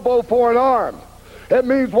an elbow for an arm. It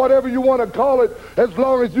means whatever you want to call it, as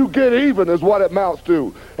long as you get even, is what it amounts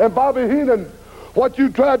to. And Bobby Heenan, what you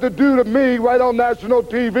tried to do to me right on national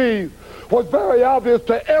TV was very obvious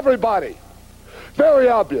to everybody. Very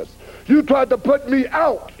obvious. You tried to put me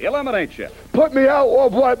out. Eliminate you. Put me out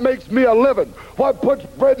of what makes me a living, what puts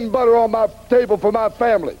bread and butter on my table for my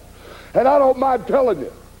family. And I don't mind telling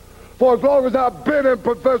you, for as long as I've been in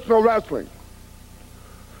professional wrestling,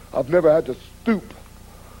 I've never had to stoop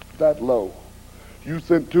that low. You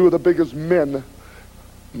sent two of the biggest men,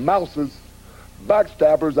 mouses,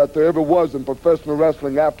 backstabbers that there ever was in professional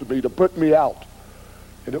wrestling after me to put me out.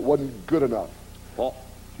 And it wasn't good enough. Paul.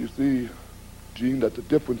 You see, Gene, that the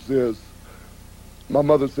difference is, my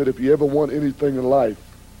mother said, if you ever want anything in life,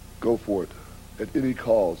 go for it, at any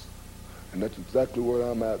cost. And that's exactly where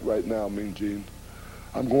I'm at right now, Mean Gene.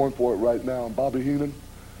 I'm going for it right now. And Bobby Heenan,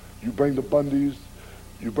 you bring the Bundys,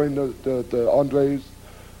 you bring the Andres,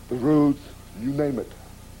 the Rudes, you name it.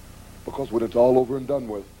 Because when it's all over and done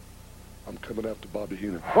with, I'm coming after Bobby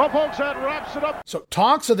Heenan. Well, folks, that wraps it up. So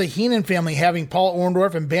talks of the Heenan family having Paul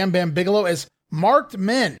Orndorff and Bam Bam Bigelow as marked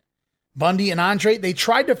men. Bundy and Andre, they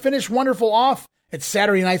tried to finish Wonderful off at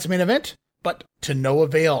Saturday night's main event, but to no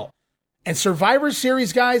avail. And Survivor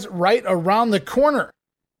Series guys right around the corner.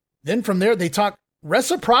 Then from there, they talk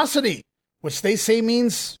reciprocity, which they say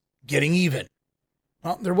means getting even.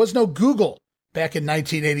 Well, there was no Google back in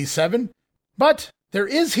 1987, but there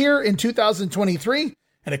is here in 2023.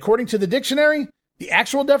 And according to the dictionary, the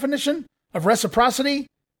actual definition of reciprocity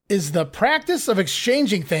is the practice of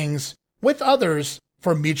exchanging things with others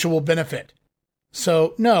for mutual benefit.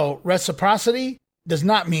 So no, reciprocity does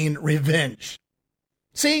not mean revenge.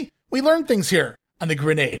 See, we learned things here on The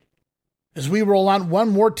Grenade. As we roll on one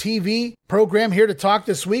more TV program here to talk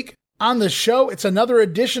this week, on the show, it's another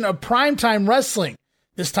edition of Primetime Wrestling,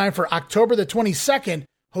 this time for October the 22nd,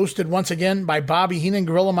 hosted once again by Bobby Heenan,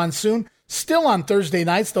 Gorilla Monsoon, still on Thursday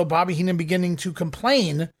nights, though Bobby Heenan beginning to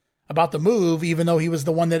complain about the move, even though he was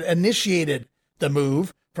the one that initiated the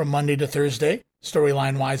move from Monday to Thursday,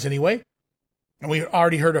 storyline-wise anyway. And we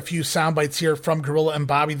already heard a few sound bites here from Gorilla and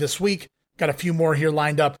Bobby this week. Got a few more here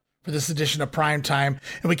lined up for this edition of Primetime.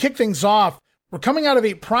 And we kick things off. We're coming out of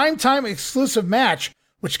a Primetime exclusive match,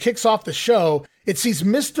 which kicks off the show. It sees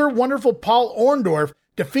Mr. Wonderful Paul Orndorff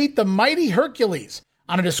defeat the Mighty Hercules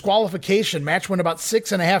on a disqualification. Match went about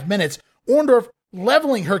 6.5 minutes. Orndorff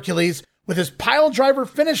leveling Hercules with his pile driver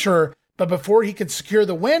finisher, but before he could secure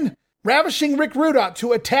the win, ravishing Rick Rude out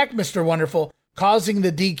to attack Mr. Wonderful, causing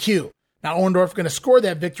the DQ. Now Orndorff going to score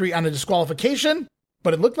that victory on a disqualification,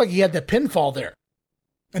 but it looked like he had the pinfall there.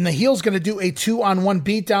 And the heel's going to do a 2-on-1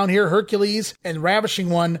 beatdown here. Hercules and Ravishing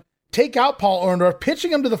One take out Paul Orndorff,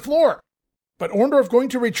 pitching him to the floor. But Orndorff going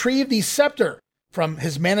to retrieve the scepter from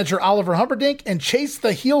his manager Oliver Humperdinck and chase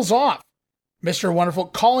the heels off. Mr. Wonderful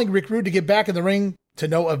calling Rick Rude to get back in the ring, to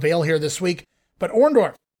no avail here this week. But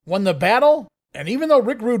Orndorff won the battle, and even though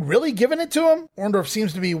Rick Rude really giving it to him, Orndorff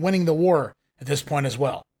seems to be winning the war at this point as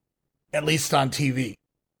well, at least on TV.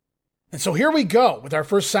 And so here we go with our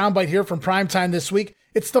first soundbite here from Primetime this week.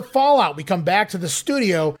 It's the fallout. We come back to the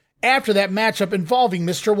studio after that matchup involving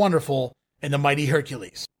Mr. Wonderful and the Mighty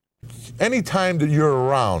Hercules. Anytime that you're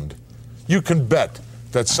around, you can bet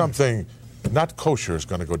that something not kosher is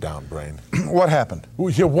going to go down, Brain. What happened?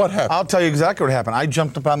 Yeah, what happened? I'll tell you exactly what happened. I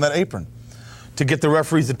jumped up on that apron to get the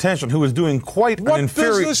referee's attention, who was doing quite an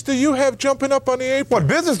inferior... What business do you have jumping up on the apron? What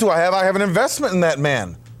business do I have? I have an investment in that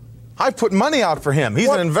man. I put money out for him. He's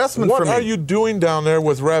an investment for me. What are you doing down there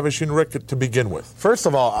with Ravishing Rick to begin with? First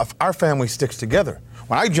of all, our family sticks together.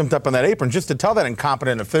 When I jumped up on that apron just to tell that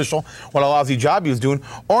incompetent official what a lousy job he was doing,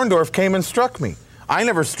 Orndorff came and struck me. I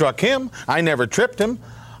never struck him. I never tripped him.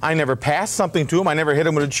 I never passed something to him. I never hit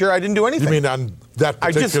him with a chair. I didn't do anything. You mean on that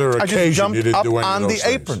particular occasion you didn't do any on of those the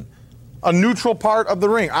things? apron, a neutral part of the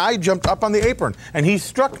ring. I jumped up on the apron, and he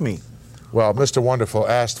struck me. Well, Mr. Wonderful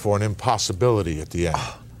asked for an impossibility at the end.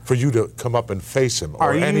 For you to come up and face him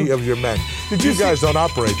or any of your men. You guys don't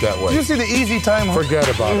operate that way. Did you see the easy time?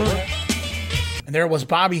 Forget about it. And there was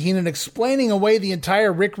Bobby Heenan explaining away the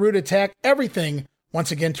entire Rick Rude attack, everything,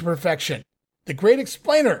 once again to perfection. The great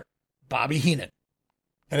explainer, Bobby Heenan.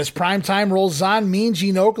 And as primetime rolls on, Mean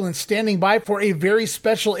Gene Okerlund standing by for a very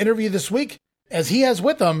special interview this week, as he has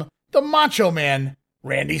with him the Macho Man,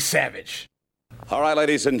 Randy Savage. All right,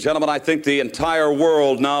 ladies and gentlemen, I think the entire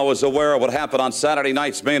world now is aware of what happened on Saturday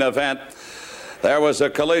night's main event. There was a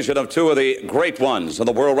collision of two of the great ones in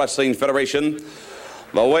the World Wrestling Federation.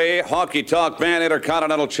 The way Honky Tonk Man,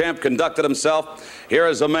 Intercontinental Champ, conducted himself. Here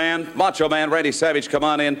is a man, Macho Man, Randy Savage, come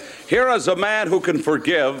on in. Here is a man who can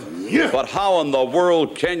forgive, but how in the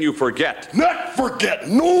world can you forget? Not forget.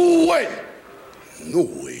 No way. No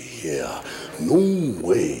way, yeah. No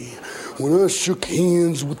way. When I shook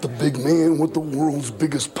hands with the big man with the world's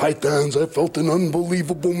biggest pythons, I felt an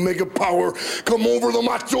unbelievable mega power come over the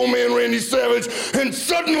Macho Man Randy Savage, and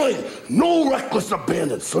suddenly, no reckless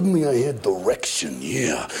abandon. Suddenly I had direction,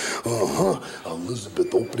 yeah.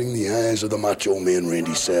 Elizabeth opening the eyes of the Macho Man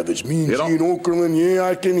Randy Savage. Me and Gene Okerlund, yeah,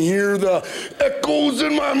 I can hear the echoes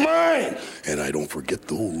in my mind. And I don't forget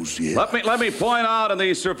those, yeah. Let me point out in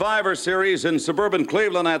the Survivor Series in suburban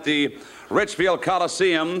Cleveland at the Richfield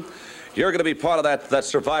Coliseum, you're going to be part of that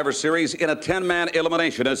Survivor Series in a 10-man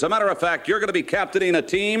elimination. As a matter of fact, you're going to be captaining a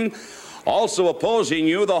team. Also opposing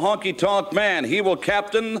you, the Honky Tonk Man. He will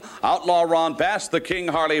captain Outlaw Ron Bass, the King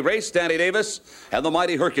Harley Race, Danny Davis, and the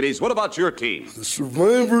Mighty Hercules. What about your team? The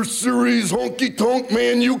Survivor Series, Honky Tonk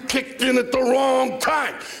Man, you kicked in at the wrong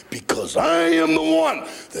time, because I am the one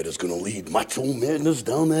that is going to lead Macho Madness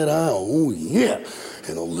down that aisle. Oh, yeah.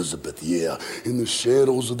 And Elizabeth, yeah, in the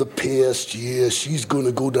shadows of the past, yeah, she's going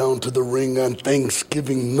to go down to the ring on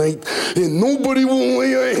Thanksgiving night, and nobody will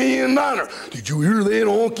lay a hand on her. Did you hear that,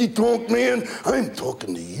 Honky Tonk Man? I'm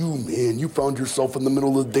talking to you, man. You found yourself in the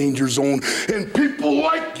middle of the danger zone, and people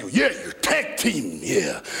like you. Yeah, your tag team,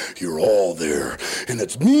 yeah, you're all there. And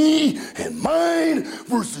it's me and mine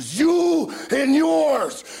versus you and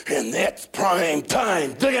yours, and that's prime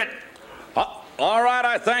time. Dig it? All right,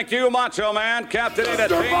 I thank you, Macho Man, captaining the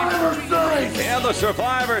team in the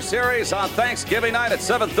Survivor Series on Thanksgiving night at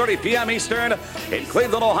 7:30 p.m. Eastern in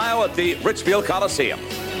Cleveland, Ohio at the Richfield Coliseum.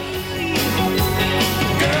 Girls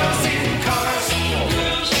in cars.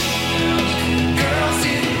 Girls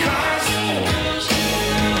in cars.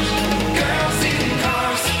 Girls in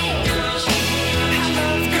cars. I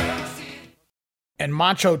love girls. And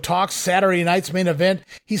Macho talks Saturday night's main event.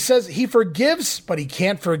 He says he forgives, but he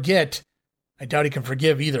can't forget. I doubt he can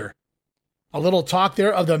forgive either. A little talk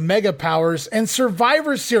there of the Mega Powers and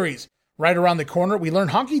Survivor Series. Right around the corner, we learn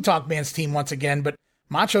Honky Tonk Man's team once again, but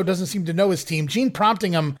Macho doesn't seem to know his team. Gene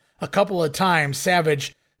prompting him a couple of times,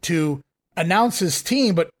 Savage, to announce his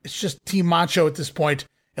team, but it's just Team Macho at this point,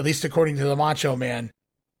 at least according to the Macho Man.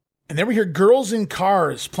 And then we hear Girls in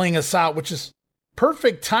Cars playing us out, which is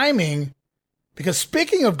perfect timing, because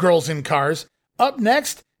speaking of Girls in Cars, up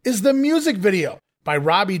next is the music video by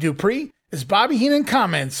Robbie Dupree, as Bobby Heenan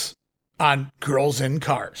comments on Girls in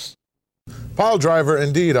Cars. Pile driver,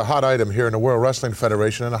 indeed, a hot item here in the World Wrestling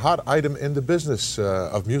Federation and a hot item in the business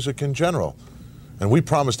of music in general. And we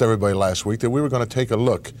promised everybody last week that we were going to take a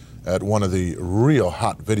look at one of the real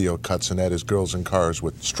hot video cuts, and that is Girls in Cars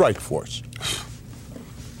with Strike Force.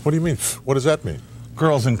 What do you mean? What does that mean?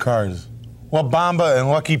 Girls in Cars. Well, Bamba and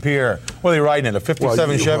Lucky Pierre. What are they riding in, a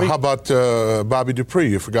 57 Chevy? How about Bobby Dupree?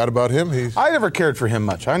 You forgot about him? I never cared for him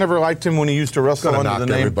much. I never liked him when he used to wrestle under the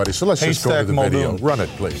name everybody. So let's just go to the video. Muldoon. Run it,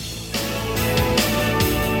 please.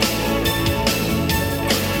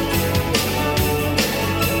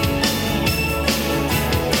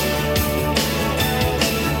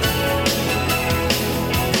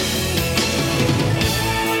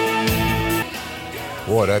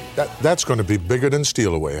 Boy, that's going to be bigger than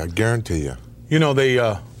Steal Away, I guarantee you. You know, they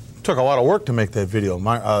took a lot of work to make that video.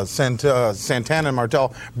 Santana and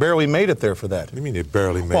Martel barely made it there for that. What do you mean they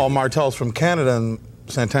barely made it? Well, Martel's from Canada and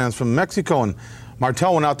Santana's from Mexico, and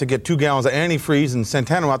Martel went out to get 2 gallons of antifreeze, and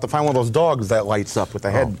Santana went out to find one of those dogs that lights up with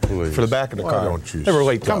the head for the back of the car. They were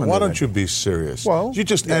late coming. Why don't you be serious? Well, you're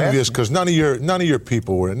just envious because none of your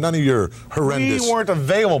people were, none of your horrendous. We weren't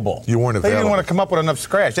available. You weren't available. They didn't want to come up with enough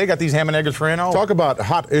scratch. They got these ham and eggers for Anno. Talk about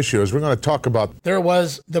hot issues. We're going to talk about. There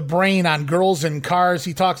was the Brain on Girls and Cars.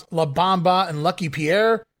 He talks La Bamba and Lucky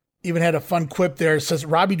Pierre. Even had a fun quip there. It says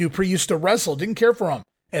Robbie Dupree used to wrestle, didn't care for him,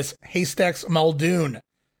 as Haystacks Muldoon.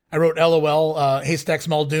 I wrote LOL, Haystacks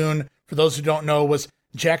Muldoon, for those who don't know, was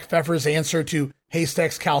Jack Pfeffer's answer to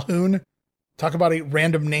Haystacks Calhoun. Talk about a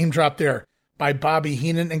random name drop there by Bobby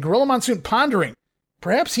Heenan. And Gorilla Monsoon pondering,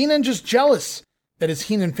 perhaps Heenan just jealous that his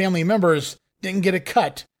Heenan family members didn't get a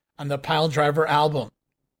cut on the Pile Driver album.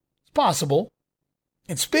 It's possible.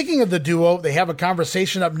 And speaking of the duo, they have a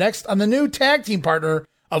conversation up next on the new tag team partner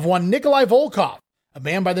of one Nikolai Volkov, a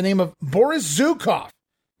man by the name of Boris Zukov.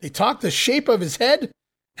 They talk the shape of his head,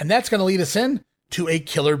 and that's going to lead us in to a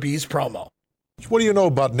Killer Bees promo. What do you know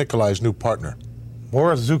about Nikolai's new partner?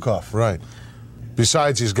 Boris Zukov. Right.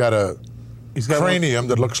 Besides, he's got a cranium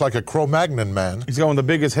that looks like a Cro-Magnon man. He's got one of the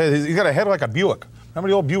biggest heads. He's got a head like a Buick. Remember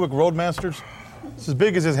the old Buick Roadmasters? It's as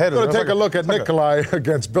big as his head. We're going to take a look at Nikolai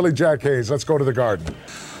against Billy Jack Hayes. Let's go to the Garden.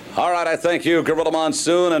 All right, I thank you, Gorilla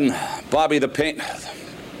Monsoon and Bobby the Brain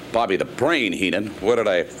Heenan. Where did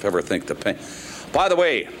I ever think the pain? By the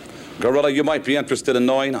way, Gorilla, you might be interested in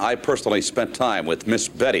knowing I personally spent time with Miss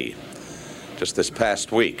Betty just this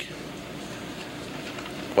past week.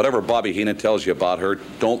 Whatever Bobby Heenan tells you about her,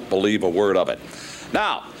 don't believe a word of it.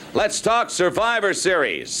 Now, let's talk Survivor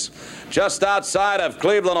Series. Just outside of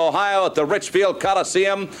Cleveland, Ohio at the Richfield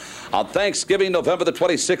Coliseum on Thanksgiving, November the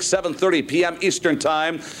 26th, 7:30 p.m. Eastern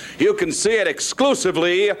Time. You can see it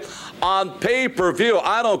exclusively on pay-per-view.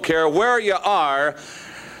 I don't care where you are.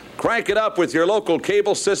 Crank it up with your local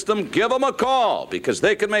cable system. Give them a call because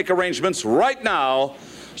they can make arrangements right now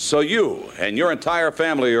so you and your entire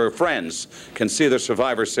family or friends can see the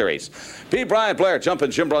Survivor Series. P. Brian Blair,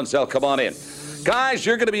 Jumpin' Jim Brunzell, come on in. Guys,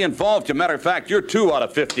 you're going to be involved. As a matter of fact, you're 2 out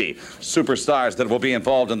of 50 superstars that will be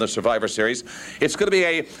involved in the Survivor Series. It's going to be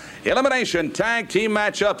a elimination tag team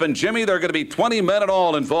matchup, and Jimmy, there are going to be 20 men in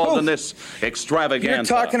all involved in this extravaganza.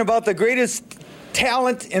 You're talking about the greatest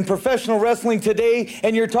talent in professional wrestling today,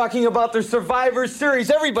 and you're talking about the Survivor Series.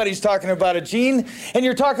 Everybody's talking about it, Gene. And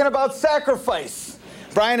you're talking about sacrifice.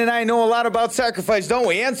 Brian and I know a lot about sacrifice, don't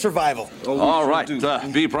we? And survival. All right,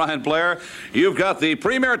 B. Brian Blair, you've got the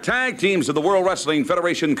premier tag teams of the World Wrestling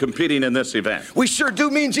Federation competing in this event. We sure do,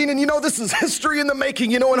 Mean Gene, and you know, this is history in the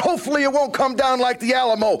making, you know, and hopefully it won't come down like the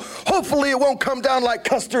Alamo. Hopefully it won't come down like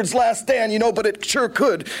Custer's Last Stand, you know, but it sure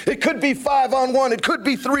could. It could be 5-on-1. It could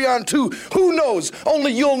be 3-on-2. Who knows?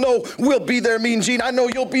 Only you'll know. We'll be there, Mean Gene. I know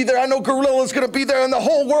you'll be there. I know Gorilla's going to be there, and the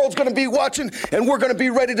whole world's going to be watching, and we're going to be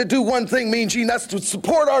ready to do one thing, Mean Gene. That's to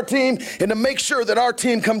support our team and to make sure that our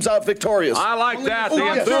team comes out victorious. I like that. The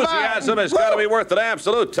enthusiasm has got to be worth an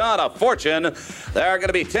absolute ton of fortune. There are going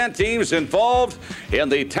to be 10 teams involved in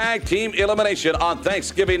the tag team elimination on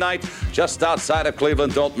Thanksgiving night just outside of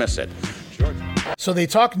Cleveland. Don't miss it. So they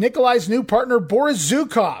talk Nikolai's new partner, Boris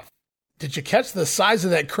Zukov. Did you catch the size of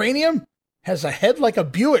that cranium? Has a head like a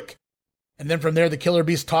Buick. And then from there, the Killer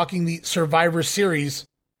Bees talking the Survivor Series.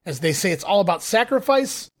 As they say, it's all about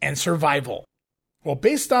sacrifice and survival. Well,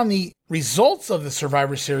 based on the results of the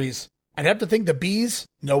Survivor Series, I'd have to think the Bees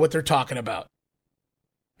know what they're talking about.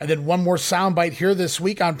 And then one more soundbite here this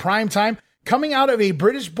week on Primetime. Coming out of a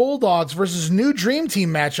British Bulldogs versus New Dream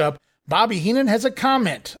Team matchup, Bobby Heenan has a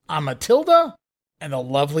comment on Matilda and the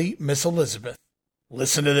lovely Miss Elizabeth.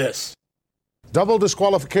 Listen to this. Double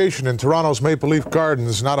disqualification in Toronto's Maple Leaf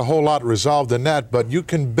Gardens. Not a whole lot resolved in that, but you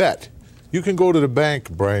can bet. You can go to the bank,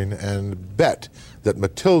 Brain, and bet that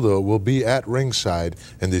Matilda will be at ringside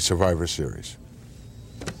in the Survivor Series.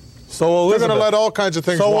 So They're going to let all kinds of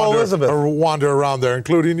things wander around there,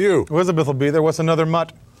 including you. Elizabeth will be there. What's another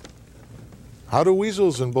mutt? How do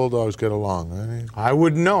weasels and bulldogs get along? I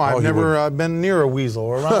wouldn't know. I've never been near a weasel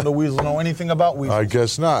or around a weasel, know anything about weasels. I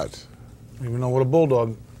guess not. I don't even know what a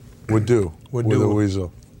bulldog would do with a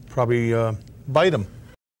weasel. Probably bite him.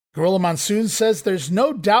 Gorilla Monsoon says there's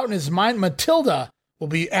no doubt in his mind Matilda will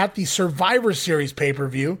be at the Survivor Series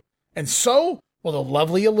pay-per-view, and so will the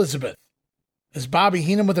lovely Elizabeth. As Bobby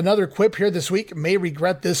Heenan with another quip here this week may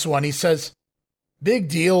regret this one. He says, big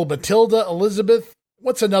deal, Matilda, Elizabeth,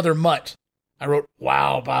 what's another mutt? I wrote,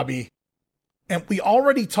 wow, Bobby. And we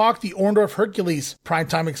already talked the Orndorff Hercules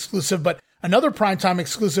primetime exclusive, but another primetime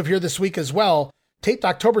exclusive here this week as well. Taped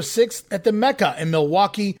October 6th at the Mecca in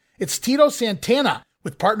Milwaukee. It's Tito Santana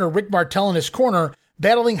with partner Rick Martel in his corner,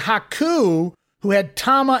 battling Haku, who had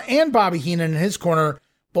Tama and Bobby Heenan in his corner,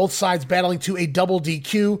 both sides battling to a double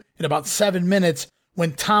DQ in about 7 minutes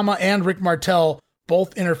when Tama and Rick Martel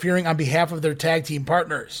both interfering on behalf of their tag team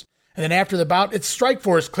partners. And then after the bout, it's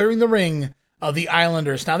Strikeforce clearing the ring of the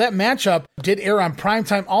Islanders. Now that matchup did air on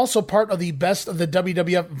Primetime, also part of the Best of the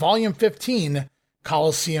WWF Volume 15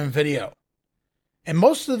 Coliseum video. And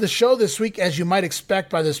most of the show this week, as you might expect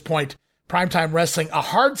by this point, Primetime Wrestling, a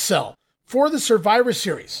hard sell for the Survivor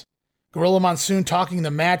Series. Gorilla Monsoon talking the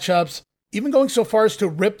matchups, even going so far as to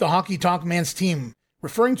rip the Honky Tonk Man's team,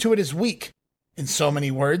 referring to it as weak, in so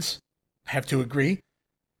many words. I have to agree.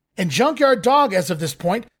 And Junkyard Dog, as of this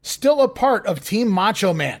point, still a part of Team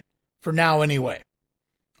Macho Man, for now anyway.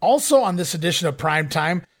 Also on this edition of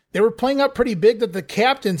Primetime, they were playing up pretty big that the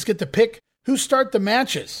captains get to pick who start the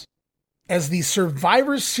matches, as the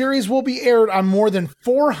Survivor Series will be aired on more than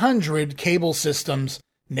 400 cable systems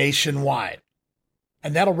nationwide.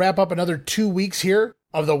 And that'll wrap up another 2 weeks here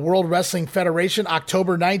of the World Wrestling Federation,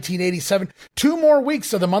 October 1987. 2 more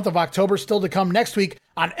weeks of the month of October still to come next week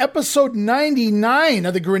on episode 99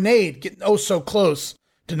 of The Grenade, getting oh so close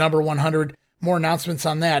to number 100. More announcements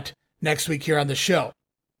on that next week here on the show.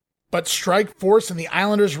 But Strikeforce and the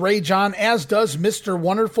Islanders rage on, as does Mr.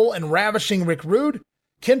 Wonderful and Ravishing Rick Rude,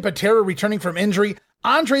 Ken Patera returning from injury,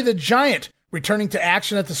 Andre the Giant returning to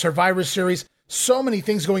action at the Survivor Series. So many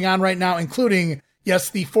things going on right now, including, yes,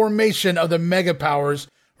 the formation of the Mega Powers.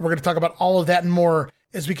 We're going to talk about all of that and more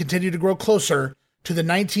as we continue to grow closer to the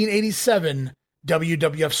 1987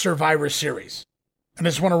 WWF Survivor Series. And I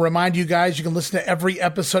just want to remind you guys, you can listen to every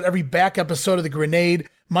episode, every back episode of The Grenade,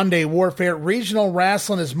 Monday Warfare, Regional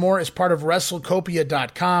Wrestling is more as part of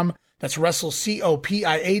WrestleCopia.com. That's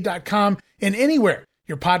WrestleCopia.com. And anywhere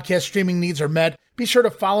your podcast streaming needs are met, be sure to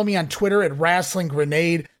follow me on Twitter at Wrestling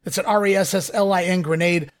Grenade. That's at RASSLIN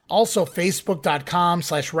Grenade. Also,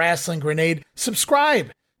 Facebook.com/Wrestling Grenade.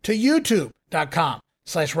 Subscribe to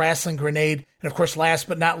YouTube.com/Wrestling Grenade. And of course, last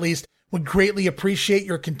but not least, would greatly appreciate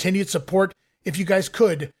your continued support if you guys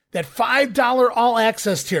could. That $5 all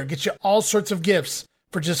access tier gets you all sorts of gifts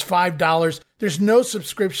for just $5. There's no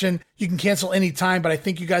subscription. You can cancel anytime, but I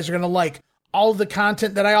think you guys are going to like all of the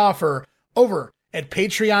content that I offer over at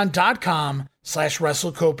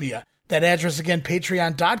patreon.com/WrestleCopia. That address again,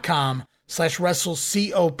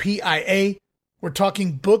 patreon.com/WrestleCopia. We're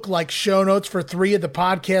talking book-like show notes for 3 of the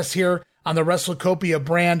podcasts here on the WrestleCopia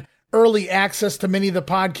brand, early access to many of the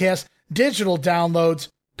podcasts, digital downloads,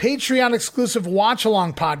 Patreon exclusive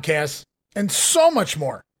watch-along podcasts, and so much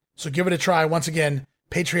more. So give it a try. Once again,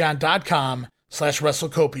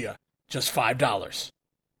 patreon.com/WrestleCopia. Just $5.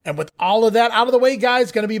 And with all of that out of the way,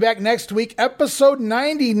 guys, going to be back next week. Episode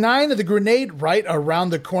 99 of The Grenade right around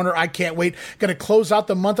the corner. I can't wait. Going to close out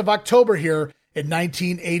the month of October here in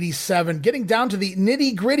 1987. Getting down to the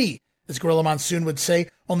nitty-gritty, as Gorilla Monsoon would say.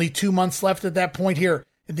 Only 2 months left at that point here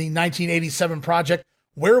in the 1987 project.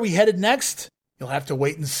 Where are we headed next? You'll have to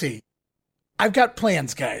wait and see. I've got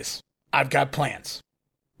plans, guys. I've got plans.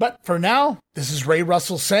 But for now, this is Ray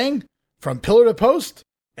Russell saying, from pillar to post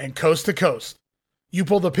and coast to coast, you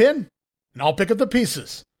pull the pin, and I'll pick up the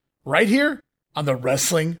pieces, right here on the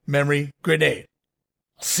Wrestling Memory Grenade.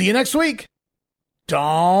 I'll see you next week.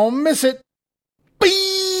 Don't miss it.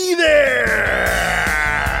 Be there!